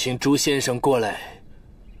天请朱先生过来，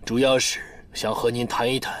主要是想和您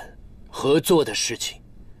谈一谈合作的事情。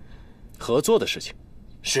合作的事情？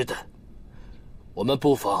是的，我们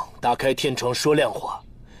不妨打开天窗说亮话。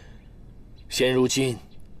现如今，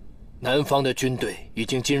南方的军队已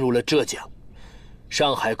经进入了浙江，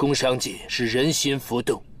上海工商界是人心浮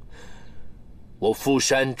动。我富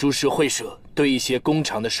山株式会社对一些工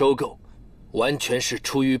厂的收购，完全是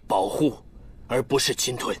出于保护，而不是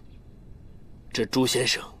侵吞。这朱先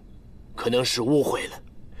生可能是误会了。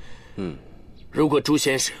如果朱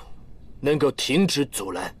先生能够停止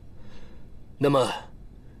阻拦，那么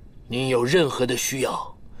您有任何的需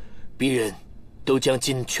要，鄙人都将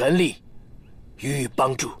尽全力予以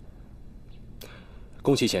帮助。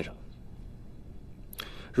宫崎先生，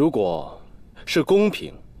如果是公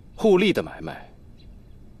平互利的买卖，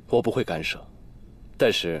我不会干涉；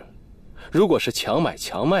但是如果是强买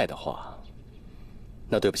强卖的话，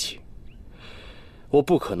那对不起，我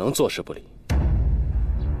不可能坐视不理。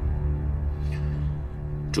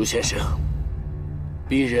朱先生，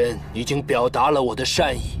鄙人已经表达了我的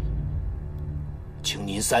善意，请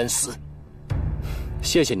您三思。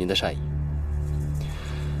谢谢您的善意，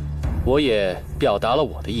我也表达了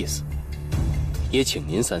我的意思，也请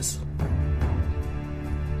您三思。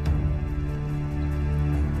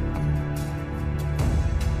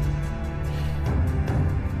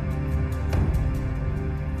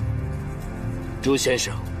朱先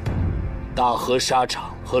生，大和纱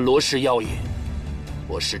厂和罗氏药业，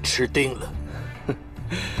我是吃定了。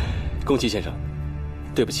宫崎先生，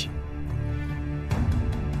对不起，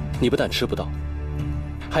你不但吃不到，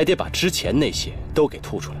还得把之前那些都给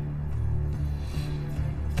吐出来。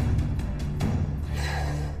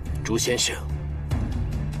朱先生，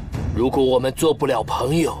如果我们做不了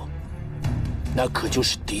朋友，那可就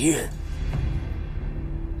是敌人。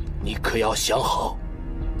你可要想好。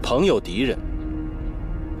朋友敌人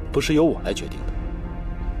不是由我来决定的，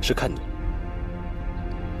是看你。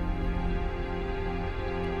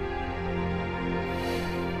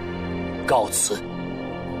告辞。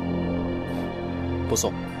不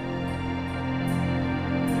送。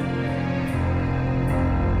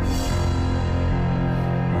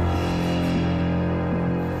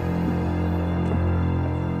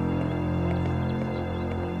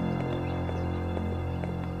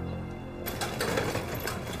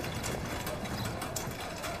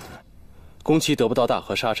宫崎得不到大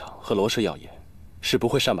和沙场和罗氏药业，是不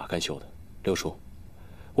会善罢甘休的。六叔，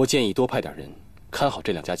我建议多派点人看好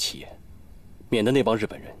这2家企业，免得那帮日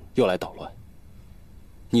本人又来捣乱。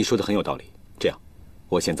你说的很有道理。这样，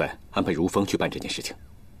我现在安排如风去办这件事情。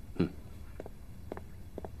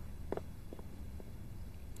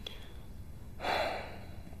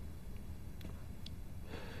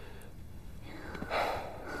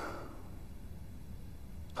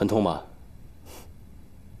很痛吗？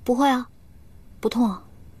不会啊，不痛啊。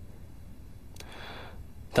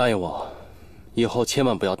答应我，以后千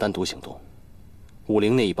万不要单独行动。武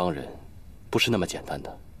陵那一帮人，不是那么简单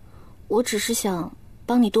的。我只是想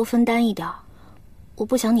帮你多分担一点，我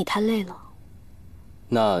不想你太累了。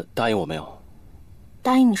那答应我没有？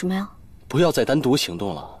答应你什么呀？不要再单独行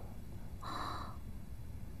动了。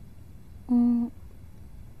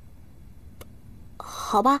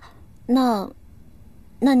好吧，那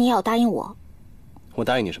你也要答应我。我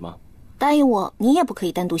答应你什么？答应我，你也不可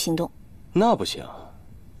以单独行动。那不行，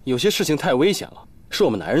有些事情太危险了，是我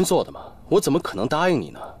们男人做的嘛，我怎么可能答应你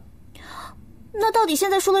呢？那到底现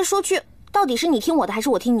在说来说去，到底是你听我的还是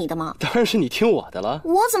我听你的吗？当然是你听我的了。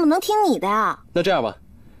我怎么能听你的呀？那这样吧，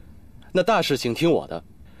那大事情听我的，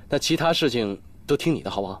那其他事情都听你的，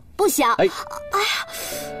好不好？不行。哎呀，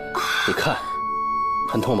你看，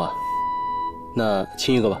很痛吗？那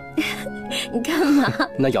亲一个吧。你干嘛？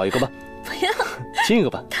那咬一个吧。不要。亲一个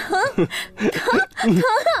吧。疼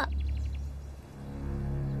啊！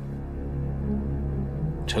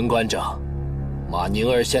陈馆长，马宁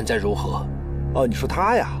儿现在如何？哦，你说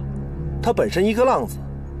他呀，他本身一个浪子，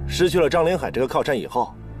失去了张连海这个靠山以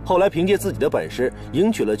后，后来凭借自己的本事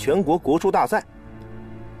赢取了全国国术大赛，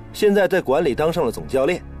现在在馆里当上了总教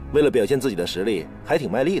练，为了表现自己的实力，还挺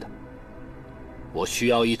卖力的。我需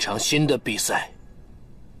要一场新的比赛，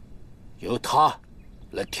由他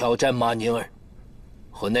来挑战马宁儿。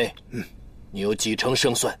河内，你有几成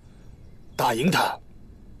胜算？打赢他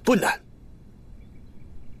不难。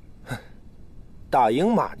打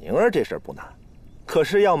赢马宁儿这事儿不难，可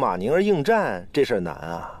是要马宁儿应战这事儿难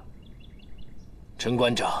啊。陈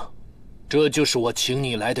馆长，这就是我请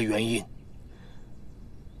你来的原因。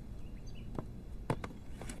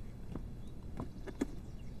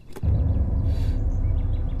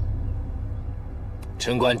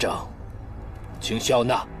陈馆长，请笑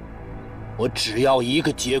纳，我只要一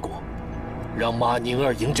个结果，让马宁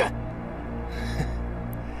儿迎战。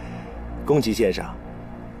宫崎先生，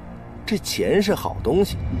这钱是好东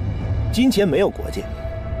西，金钱没有国界，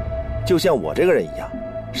就像我这个人一样，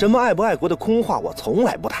什么爱不爱国的空话我从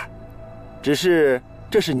来不谈，只是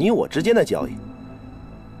这是你我之间的交易。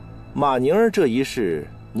马宁儿这一事，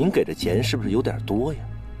您给的钱是不是有点多呀？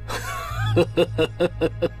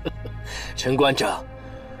陈馆长，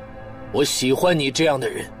我喜欢你这样的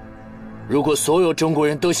人。如果所有中国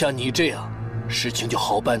人都像你这样，事情就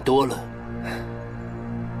好办多了。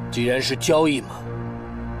既然是交易嘛，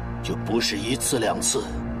就不是1次2次，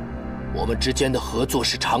我们之间的合作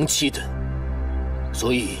是长期的，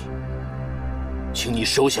所以，请你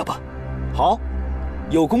收下吧。好，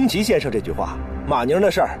有宫崎先生这句话，马宁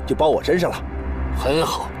的事儿就包我身上了。很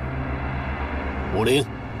好，武陵，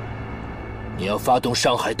你要发动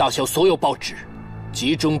上海大小所有报纸，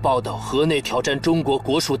集中报道河内挑战中国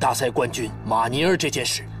国术大赛冠军马宁儿这件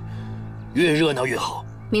事，越热闹越好。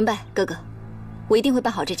明白，哥哥，我一定会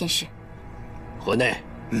办好这件事。河内，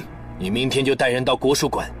你明天就带人到国术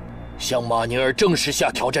馆，向马宁儿正式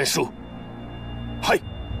下挑战书。嗨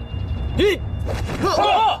，1、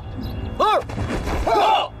2、2、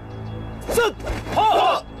4、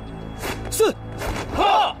4、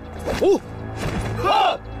5、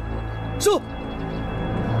收。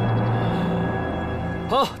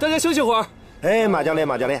好，大家休息会儿。哎，马教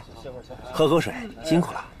练，喝口水，辛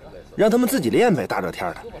苦了，让他们自己练呗，大热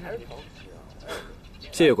天的。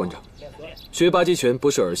谢谢馆长，学八极拳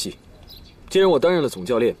不是儿戏，既然我担任了总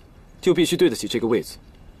教练，就必须对得起这个位子，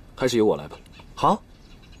还是由我来吧。好。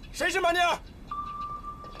谁是马宁儿？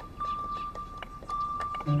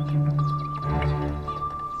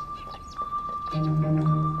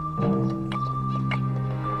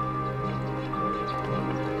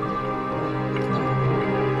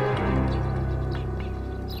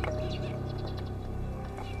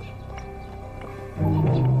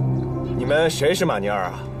你们谁是马宁儿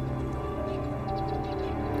啊？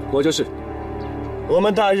我就是。我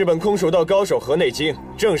们大日本空手道高手河内京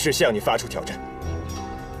正式向你发出挑战。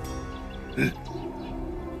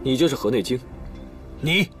你就是河内京？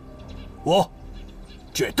你，我，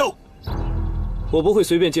决斗。我不会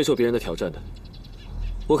随便接受别人的挑战的。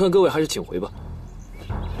我看各位还是请回吧。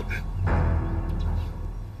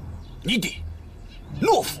你的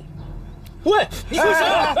懦夫！喂，你说什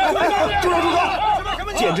么？住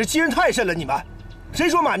手！简直欺人太甚了！你们，谁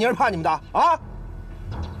说马宁儿怕你们的啊？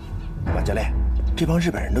马教练，这帮日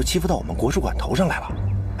本人都欺负到我们国术馆头上来了。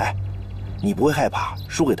哎，你不会害怕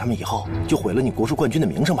输给他们以后就毁了你国术冠军的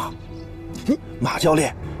名声吧？马教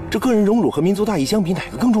练，这个人荣辱和民族大义相比，哪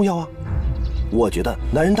个更重要啊？我觉得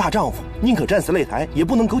男人大丈夫宁可战死擂台，也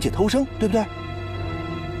不能苟且偷生，对不对？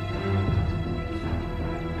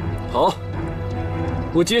好，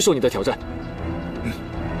我接受你的挑战。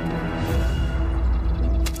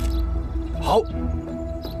好，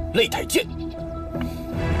擂台见。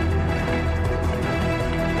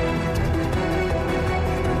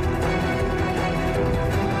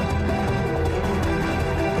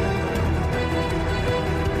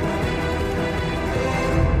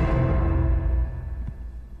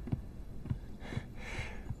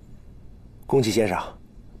宫崎先生，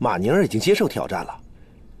马宁儿已经接受挑战了。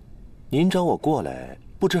您找我过来，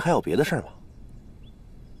不知还有别的事儿吗？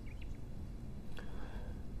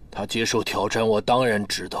他接受挑战，我当然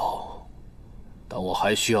知道，但我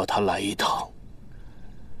还需要他来一趟。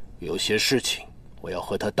有些事情我要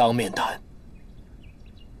和他当面谈。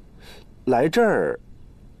来这儿，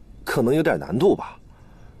可能有点难度吧？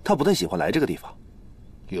他不太喜欢来这个地方。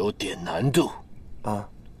有点难度啊？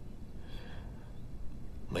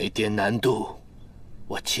没点难度，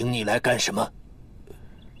我请你来干什么？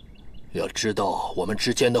要知道，我们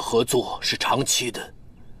之间的合作是长期的。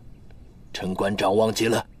陈馆长忘记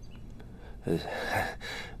了？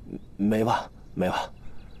没忘，没忘。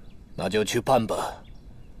那就去办吧。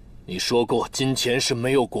你说过，金钱是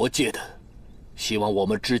没有国界的，希望我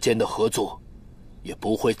们之间的合作也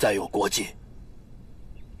不会再有国界。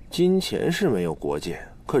金钱是没有国界，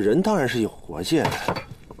可人当然是有国界的。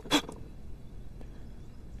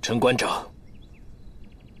陈馆长，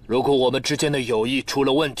如果我们之间的友谊出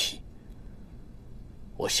了问题，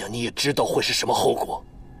我想你也知道会是什么后果。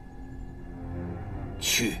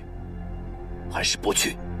去，还是不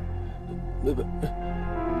去？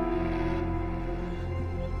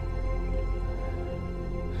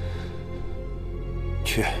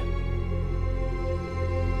去。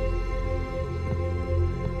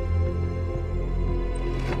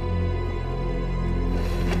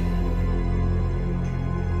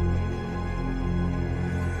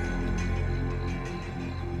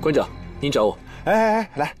馆长，您找我。哎，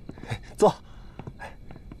来，坐。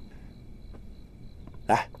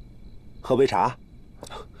来，喝杯茶。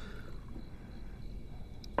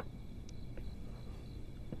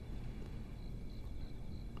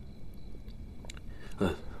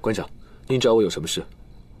馆长，您找我有什么事？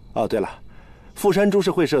哦，对了，富山株式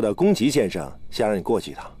会社的宫崎先生想让你过去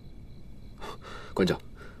一趟。馆长，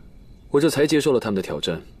我这才接受了他们的挑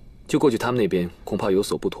战，就过去他们那边，恐怕有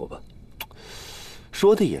所不妥吧？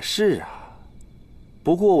说的也是啊，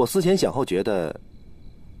不过我思前想后，觉得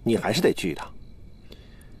你还是得去一趟。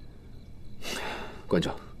馆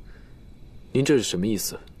长，您这是什么意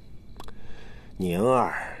思？宁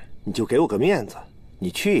儿，你就给我个面子，你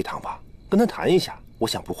去一趟吧，跟他谈一下，我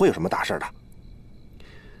想不会有什么大事的。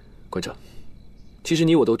馆长，其实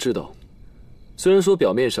你我都知道，虽然说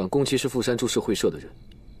表面上宫崎是富山株式会社的人，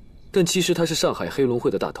但其实他是上海黑龙会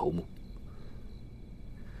的大头目。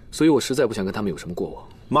所以我实在不想跟他们有什么过往。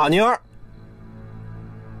马宁儿，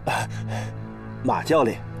马教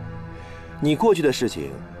练，你过去的事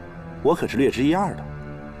情，我可是略知一二的。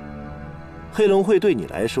黑龙会对你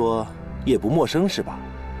来说也不陌生，是吧？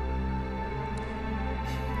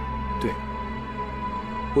对，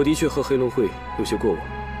我的确和黑龙会有些过往，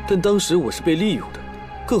但当时我是被利用的，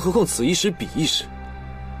更何况此一时彼一时。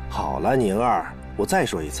好了，宁儿，我再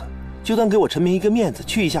说一次，就当给我陈明一个面子，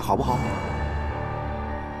去一下好不好？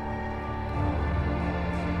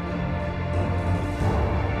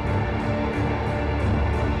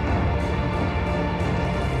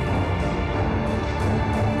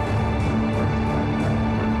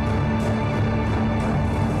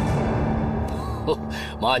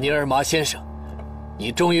马尼尔，马先生，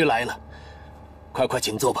你终于来了，快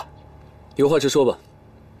请坐吧。有话直说吧，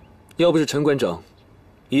要不是陈馆长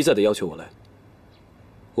一再的要求我来，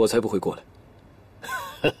我才不会过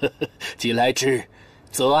来。既来之，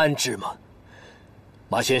则安之嘛。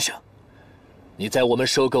马先生，你在我们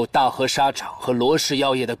收购大和纱厂和罗氏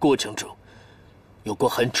药业的过程中，有过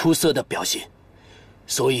很出色的表现，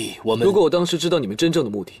所以我们……如果我当时知道你们真正的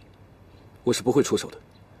目的，我是不会出手的。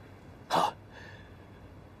好。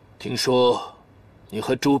听说你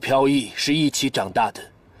和朱飘逸是一起长大的，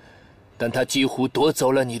但他几乎夺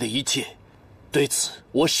走了你的一切，对此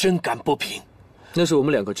我深感不平。那是我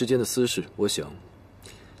们两个之间的私事，我想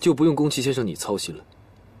就不用宫崎先生你操心了。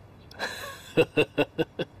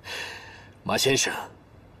马先生，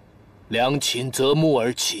良禽择木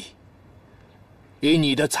而栖。以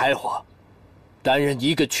你的才华，担任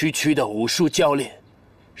一个区区的武术教练，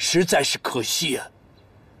实在是可惜啊。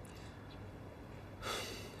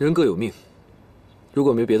人各有命，如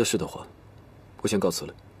果没别的事的话，我先告辞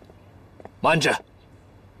了。慢着，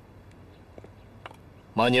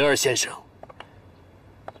马宁儿先生，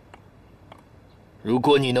如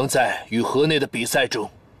果你能在与河内的比赛中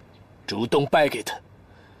主动败给他，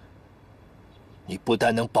你不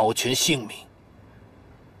但能保全性命，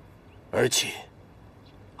而且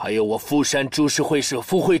还有我富山株式会社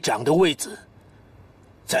副会长的位子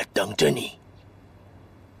在等着你。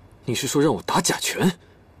你是说让我打假拳？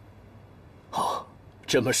哦，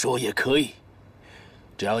这么说也可以。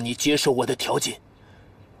只要你接受我的条件，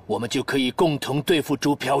我们就可以共同对付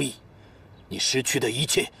朱飘逸。你失去的一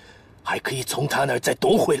切，还可以从他那儿再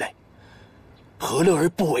夺回来，何乐而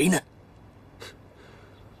不为呢？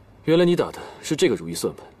原来你打的是这个如意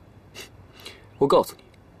算盘。我告诉你，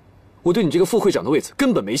我对你这个副会长的位子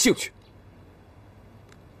根本没兴趣。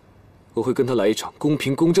我会跟他来一场公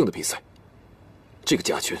平公正的比赛。这个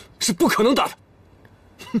假拳是不可能打的。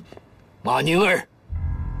哼，马宁儿，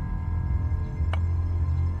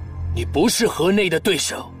你不是河内的对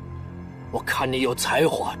手。我看你有才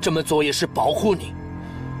华，这么做也是保护你。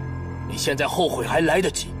你现在后悔还来得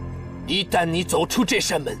及，一旦你走出这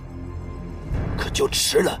扇门，可就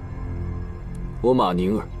迟了。我马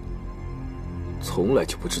宁儿从来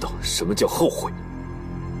就不知道什么叫后悔。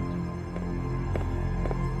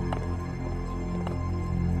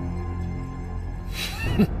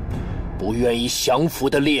哼，不愿意降服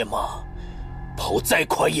的烈马，跑再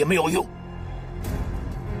快也没有用。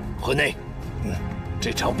河内，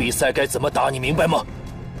这场比赛该怎么打，你明白吗？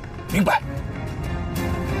明白。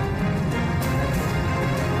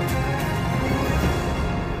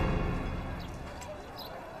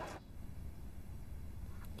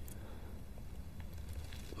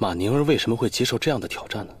马宁儿为什么会接受这样的挑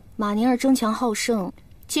战呢？马宁儿争强好胜，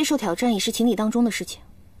接受挑战也是情理当中的事情。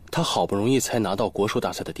他好不容易才拿到国术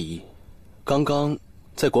大赛的第一，刚刚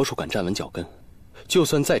在国术馆站稳脚跟，就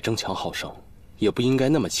算再争强好胜，也不应该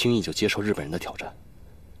那么轻易就接受日本人的挑战。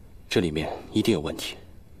这里面一定有问题。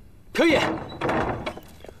飘逸，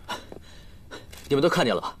你们都看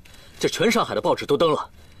见了吧？这全上海的报纸都登了，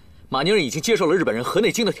马宁儿已经接受了日本人河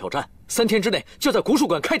内京的挑战，3天之内就在国术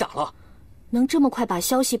馆开打了。能这么快把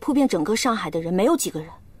消息铺遍整个上海的人没有几个人，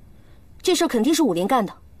这事儿肯定是武林干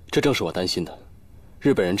的。这正是我担心的，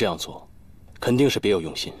日本人这样做，肯定是别有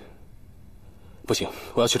用心。不行，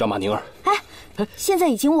我要去找马宁儿。哎，现在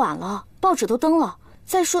已经晚了，报纸都登了。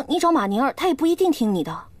再说你找马宁儿，他也不一定听你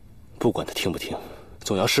的。不管他听不听，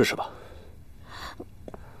总要试试吧。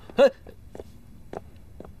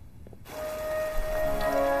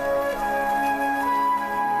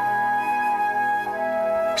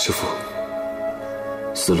师父，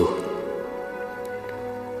思路，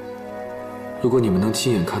如果你们能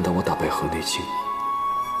亲眼看到我打败河内京，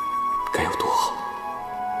该有多好。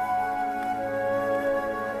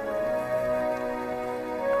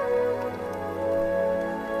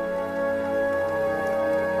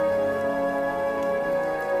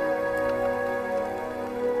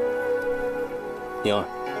宁儿，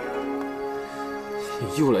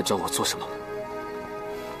你又来找我做什么？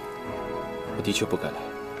我的确不该来，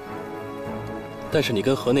但是你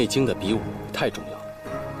跟河内京的比武太重要，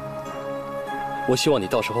我希望你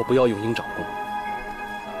到时候不要用鹰爪功，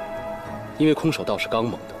因为空手道是刚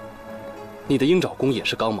猛的，你的鹰爪功也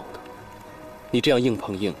是刚猛的，你这样硬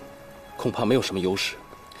碰硬，恐怕没有什么优势。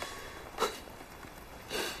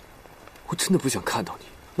我真的不想看到你，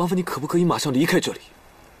麻烦你可不可以马上离开这里？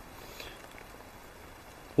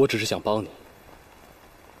我只是想帮你。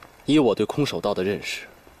以我对空手道的认识，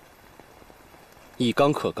以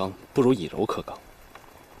刚克刚不如以柔克刚。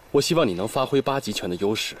我希望你能发挥8极拳的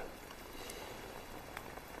优势，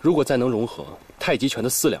如果再能融合太极拳的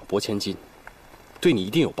4两拨千斤，对你一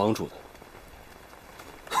定有帮助的。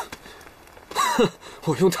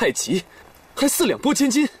我用太极，还4两拨千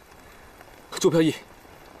斤？周飘逸，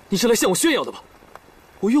你是来向我炫耀的吧？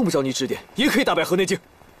我用不着你指点，也可以打败河内京。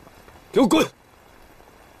给我滚！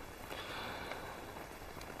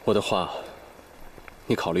我的话，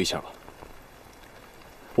你考虑一下吧。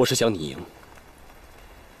我是想你赢。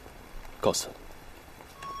告辞。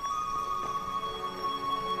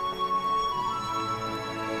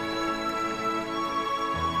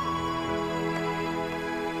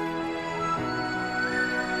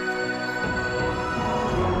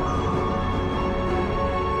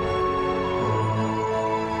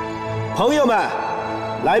朋友们、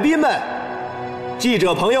来宾们、记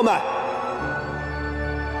者朋友们，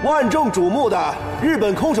万众瞩目的日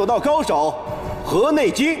本空手道高手河内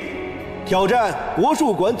京挑战国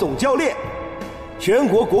术馆总教练、全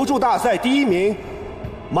国国术大赛第1名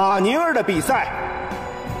马宁儿的比赛，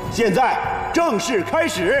现在正式开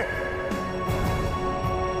始。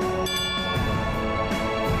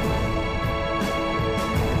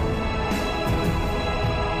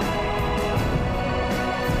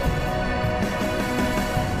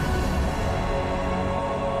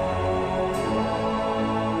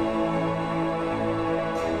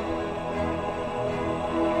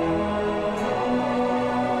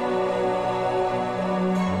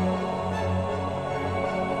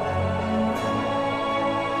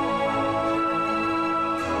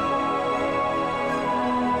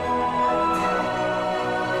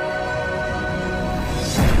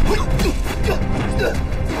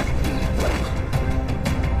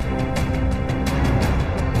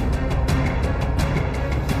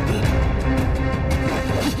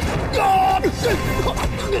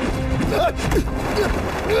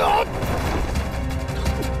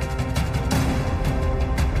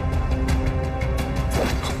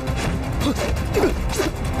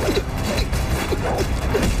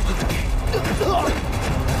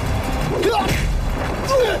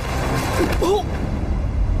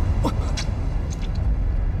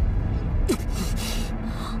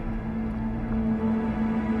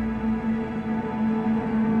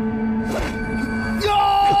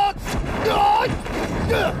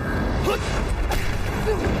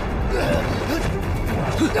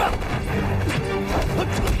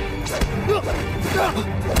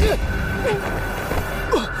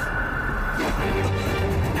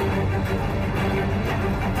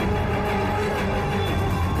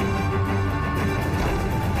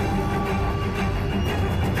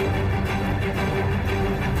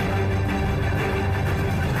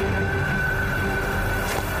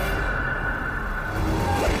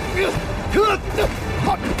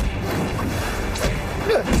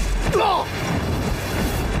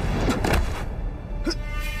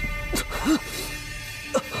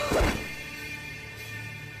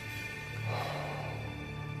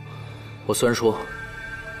我虽然说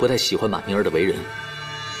不太喜欢马宁儿的为人，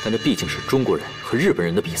但这毕竟是中国人和日本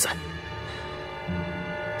人的比赛。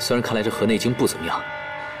虽然看来这河内经不怎么样，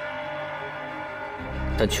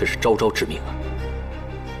但却是招招致命啊！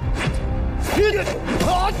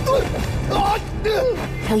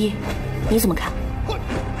朴一，你怎么看？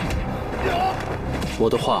我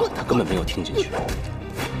的话他根本没有听进去，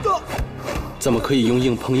怎么可以用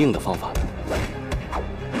硬碰硬的方法呢？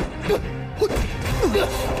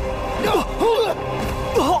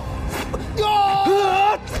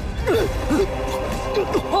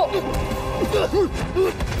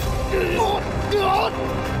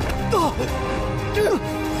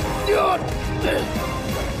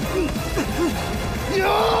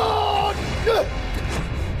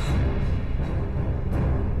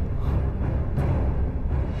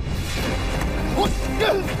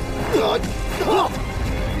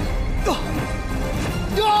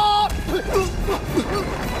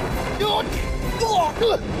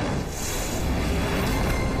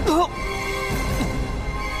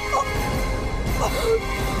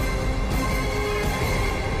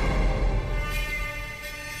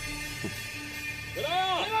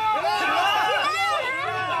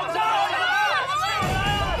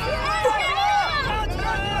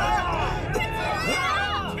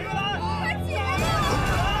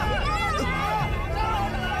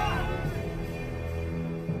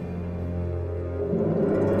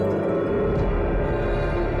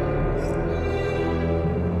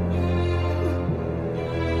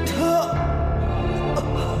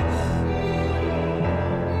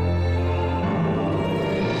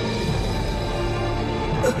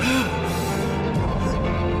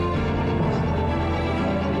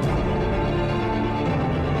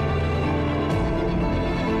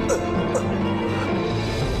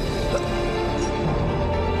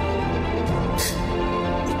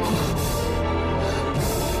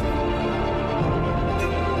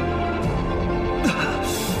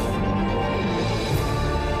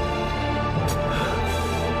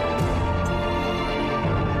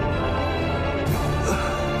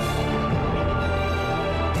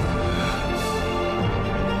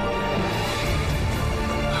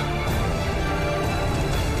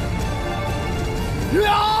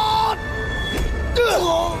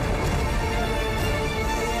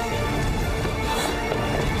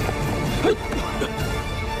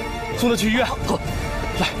送他去医院。好，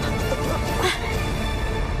来，快！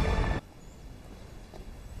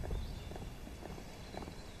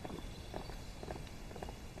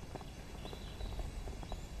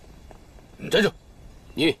你站住！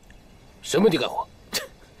你什么地干活？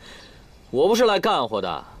我不是来干活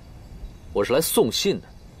的，我是来送信的。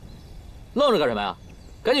愣着干什么呀？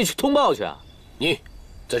赶紧去通报去啊！你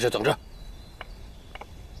在这等着。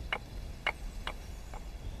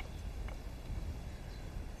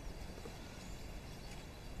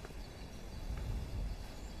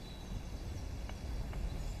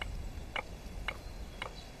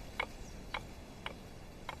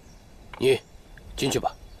你进去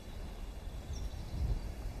吧。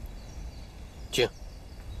请。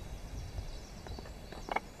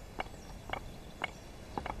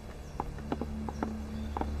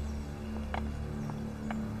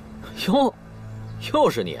哟，又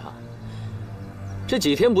是你啊！这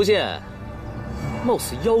几天不见，貌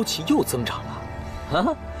似妖气又增长了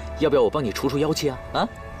啊！要不要我帮你除除妖气啊？啊？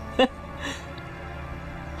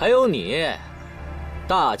还有你，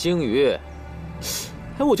大鲸鱼。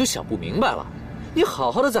哎，我就想不明白了，你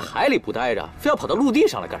好好的在海里不待着，非要跑到陆地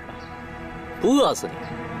上来干什么？不饿死你，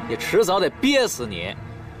也迟早得憋死你。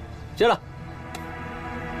接着，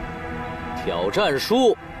挑战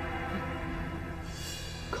书。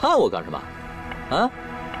看我干什么？啊？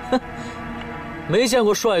没见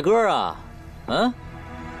过帅哥啊？啊？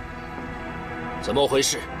怎么回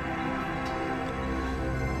事？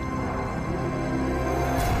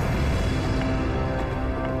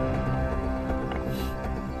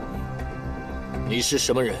你是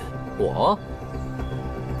什么人？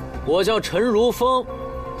我叫陈如风，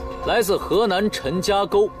来自河南陈家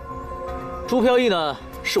沟。朱飘逸呢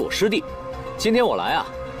是我师弟，今天我来啊，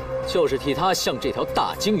就是替他向这条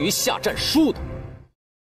大鲸鱼下战书的。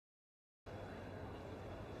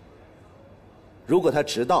如果他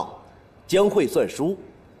迟到，将会算输。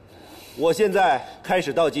我现在开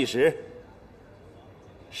始倒计时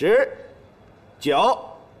，10、9、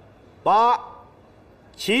8、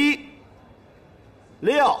7、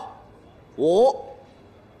6、5、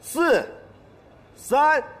4、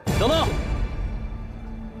3。等等，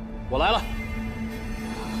我来了。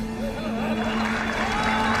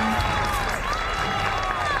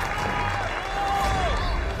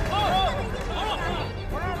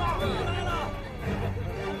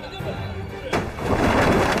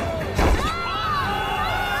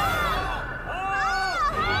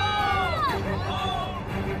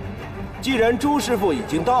既然朱师傅已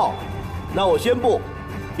经到，那我宣布，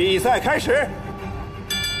比赛开始。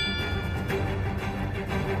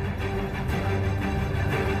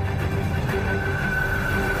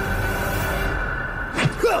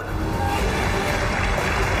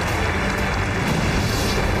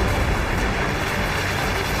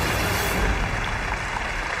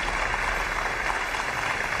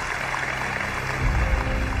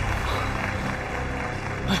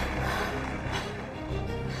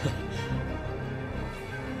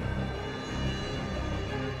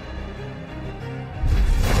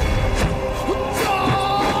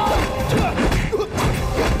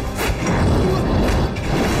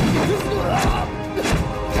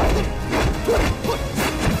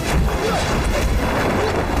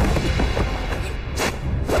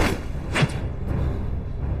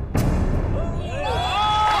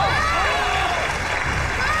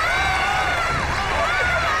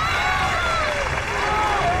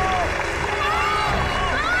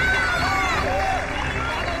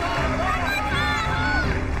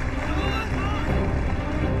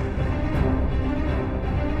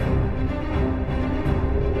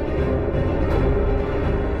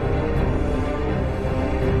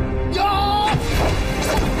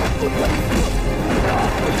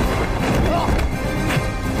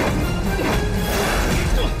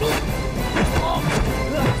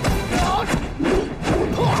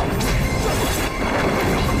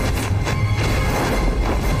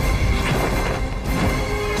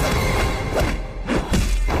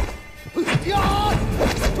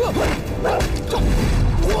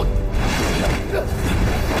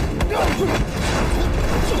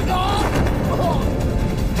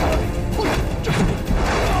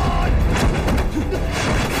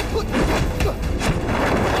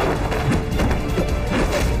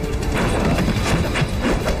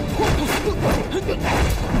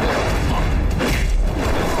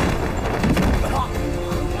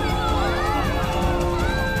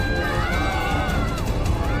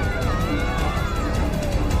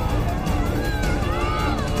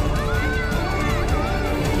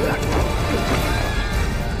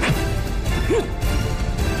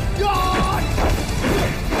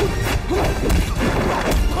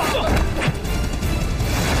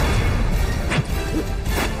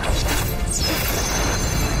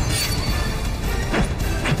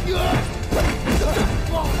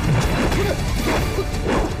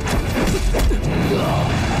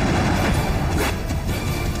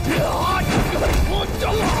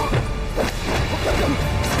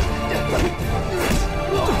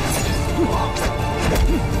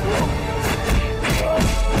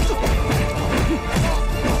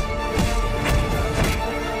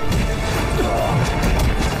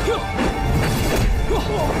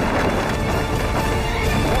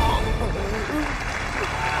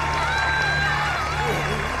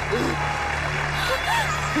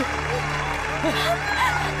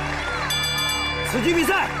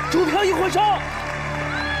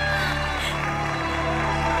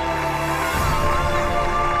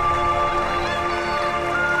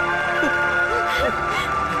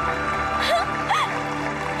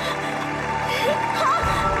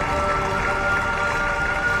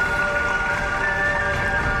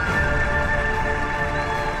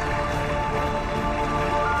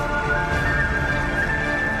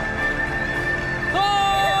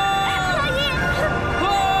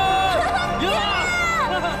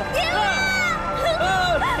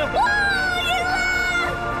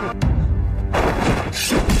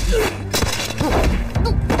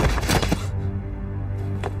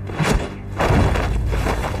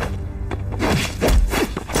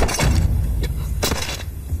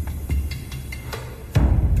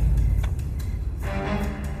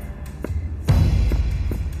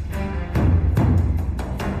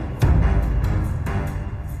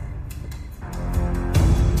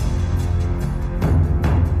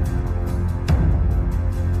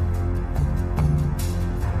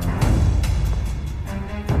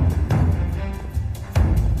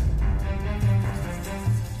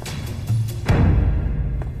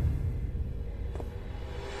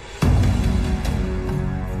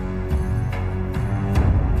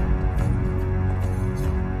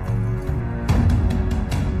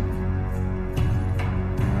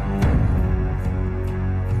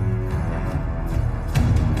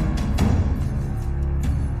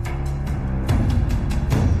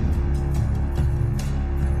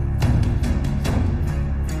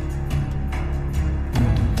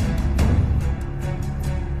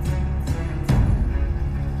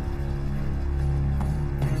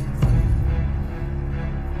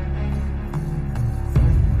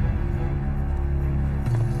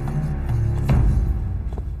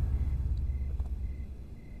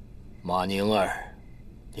马宁儿，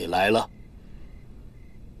你来了。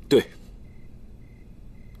对，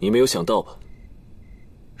你没有想到吧？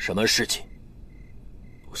什么事情？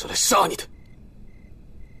我是来杀你的。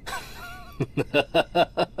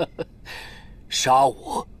杀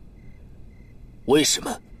我？为什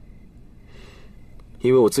么？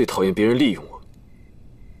因为我最讨厌别人利用我。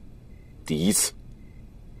第一次，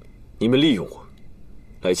你们利用我，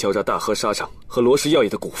来敲诈大和纱厂和罗氏药业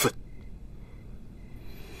的股份。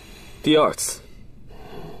第二次，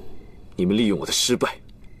你们利用我的失败，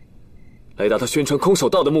来达到宣传空手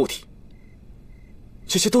道的目的。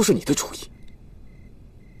这些都是你的主意，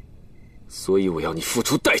所以我要你付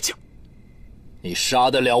出代价。你杀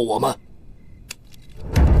得了我吗？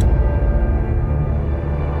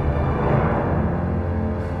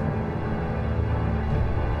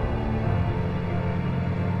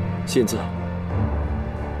现在，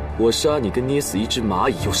我杀你跟捏死一只蚂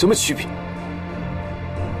蚁有什么区别？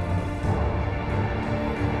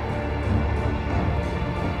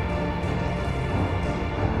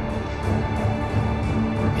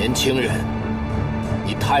年轻人，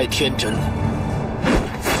你太天真了。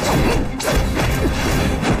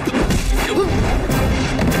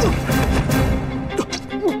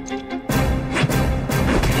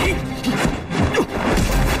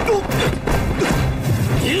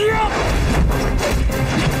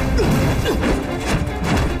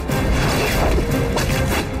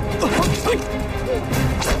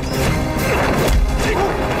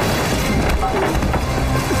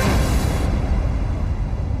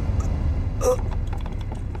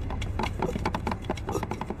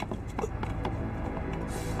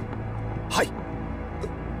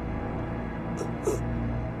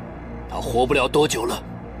活不了多久了，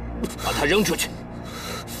把他扔出去。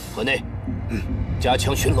河内，加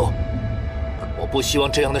强巡逻，我不希望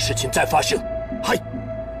这样的事情再发生。嗨。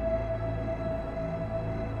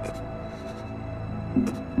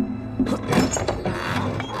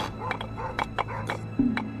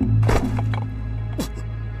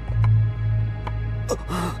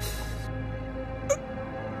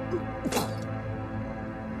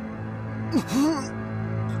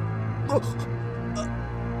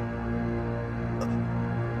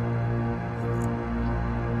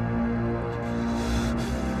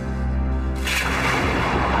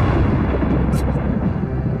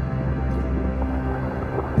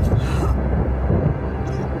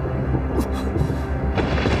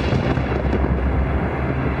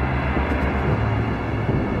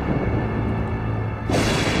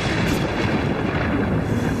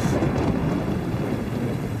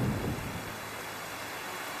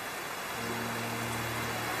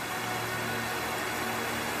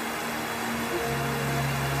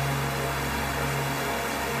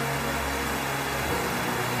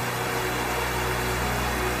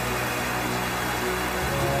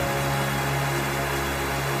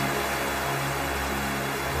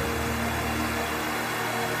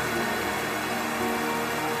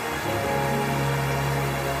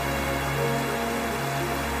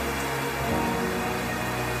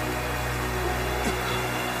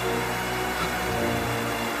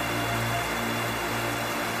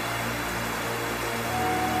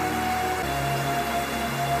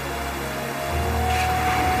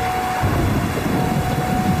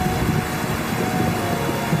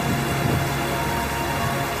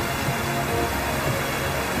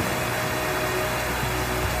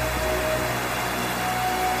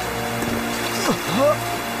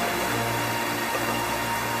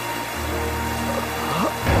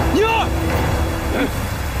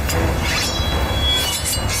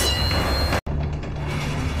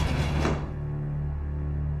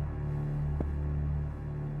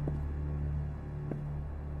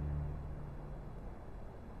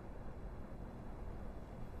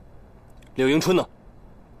柳迎春呢？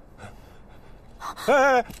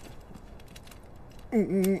哎，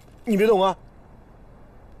你别动啊！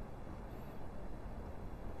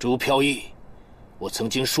朱飘逸，我曾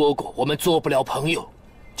经说过，我们做不了朋友，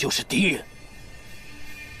就是敌人。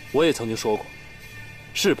我也曾经说过，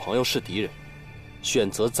是朋友是敌人，选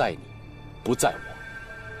择在你，不在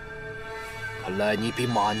我。看来你比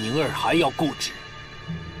马宁儿还要固执，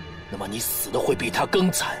那么你死的会比他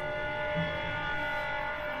更惨。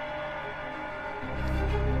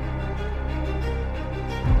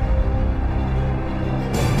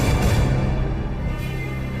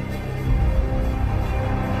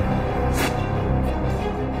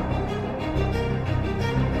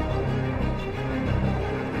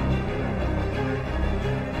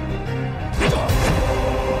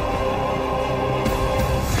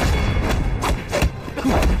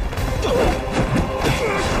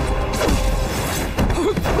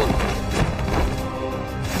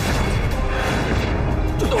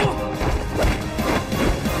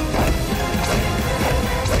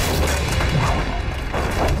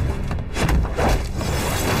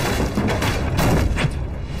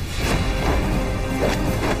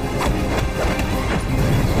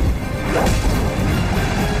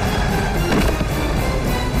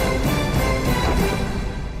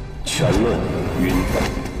权论云：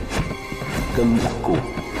根本固，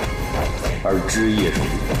而枝叶荣；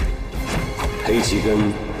培其根，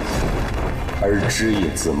而枝叶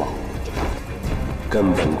自茂。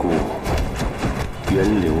根本固，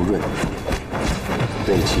源流润，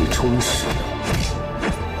被其充实，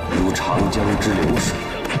如长江之流水，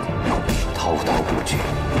滔滔不绝，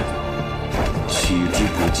取之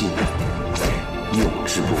不尽，用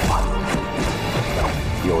之不完。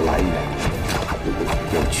有来源，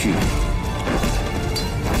有去路，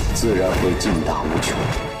自然会劲大无穷，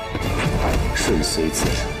顺随自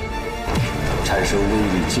然，产生威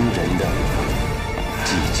力惊人的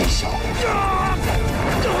积极效果。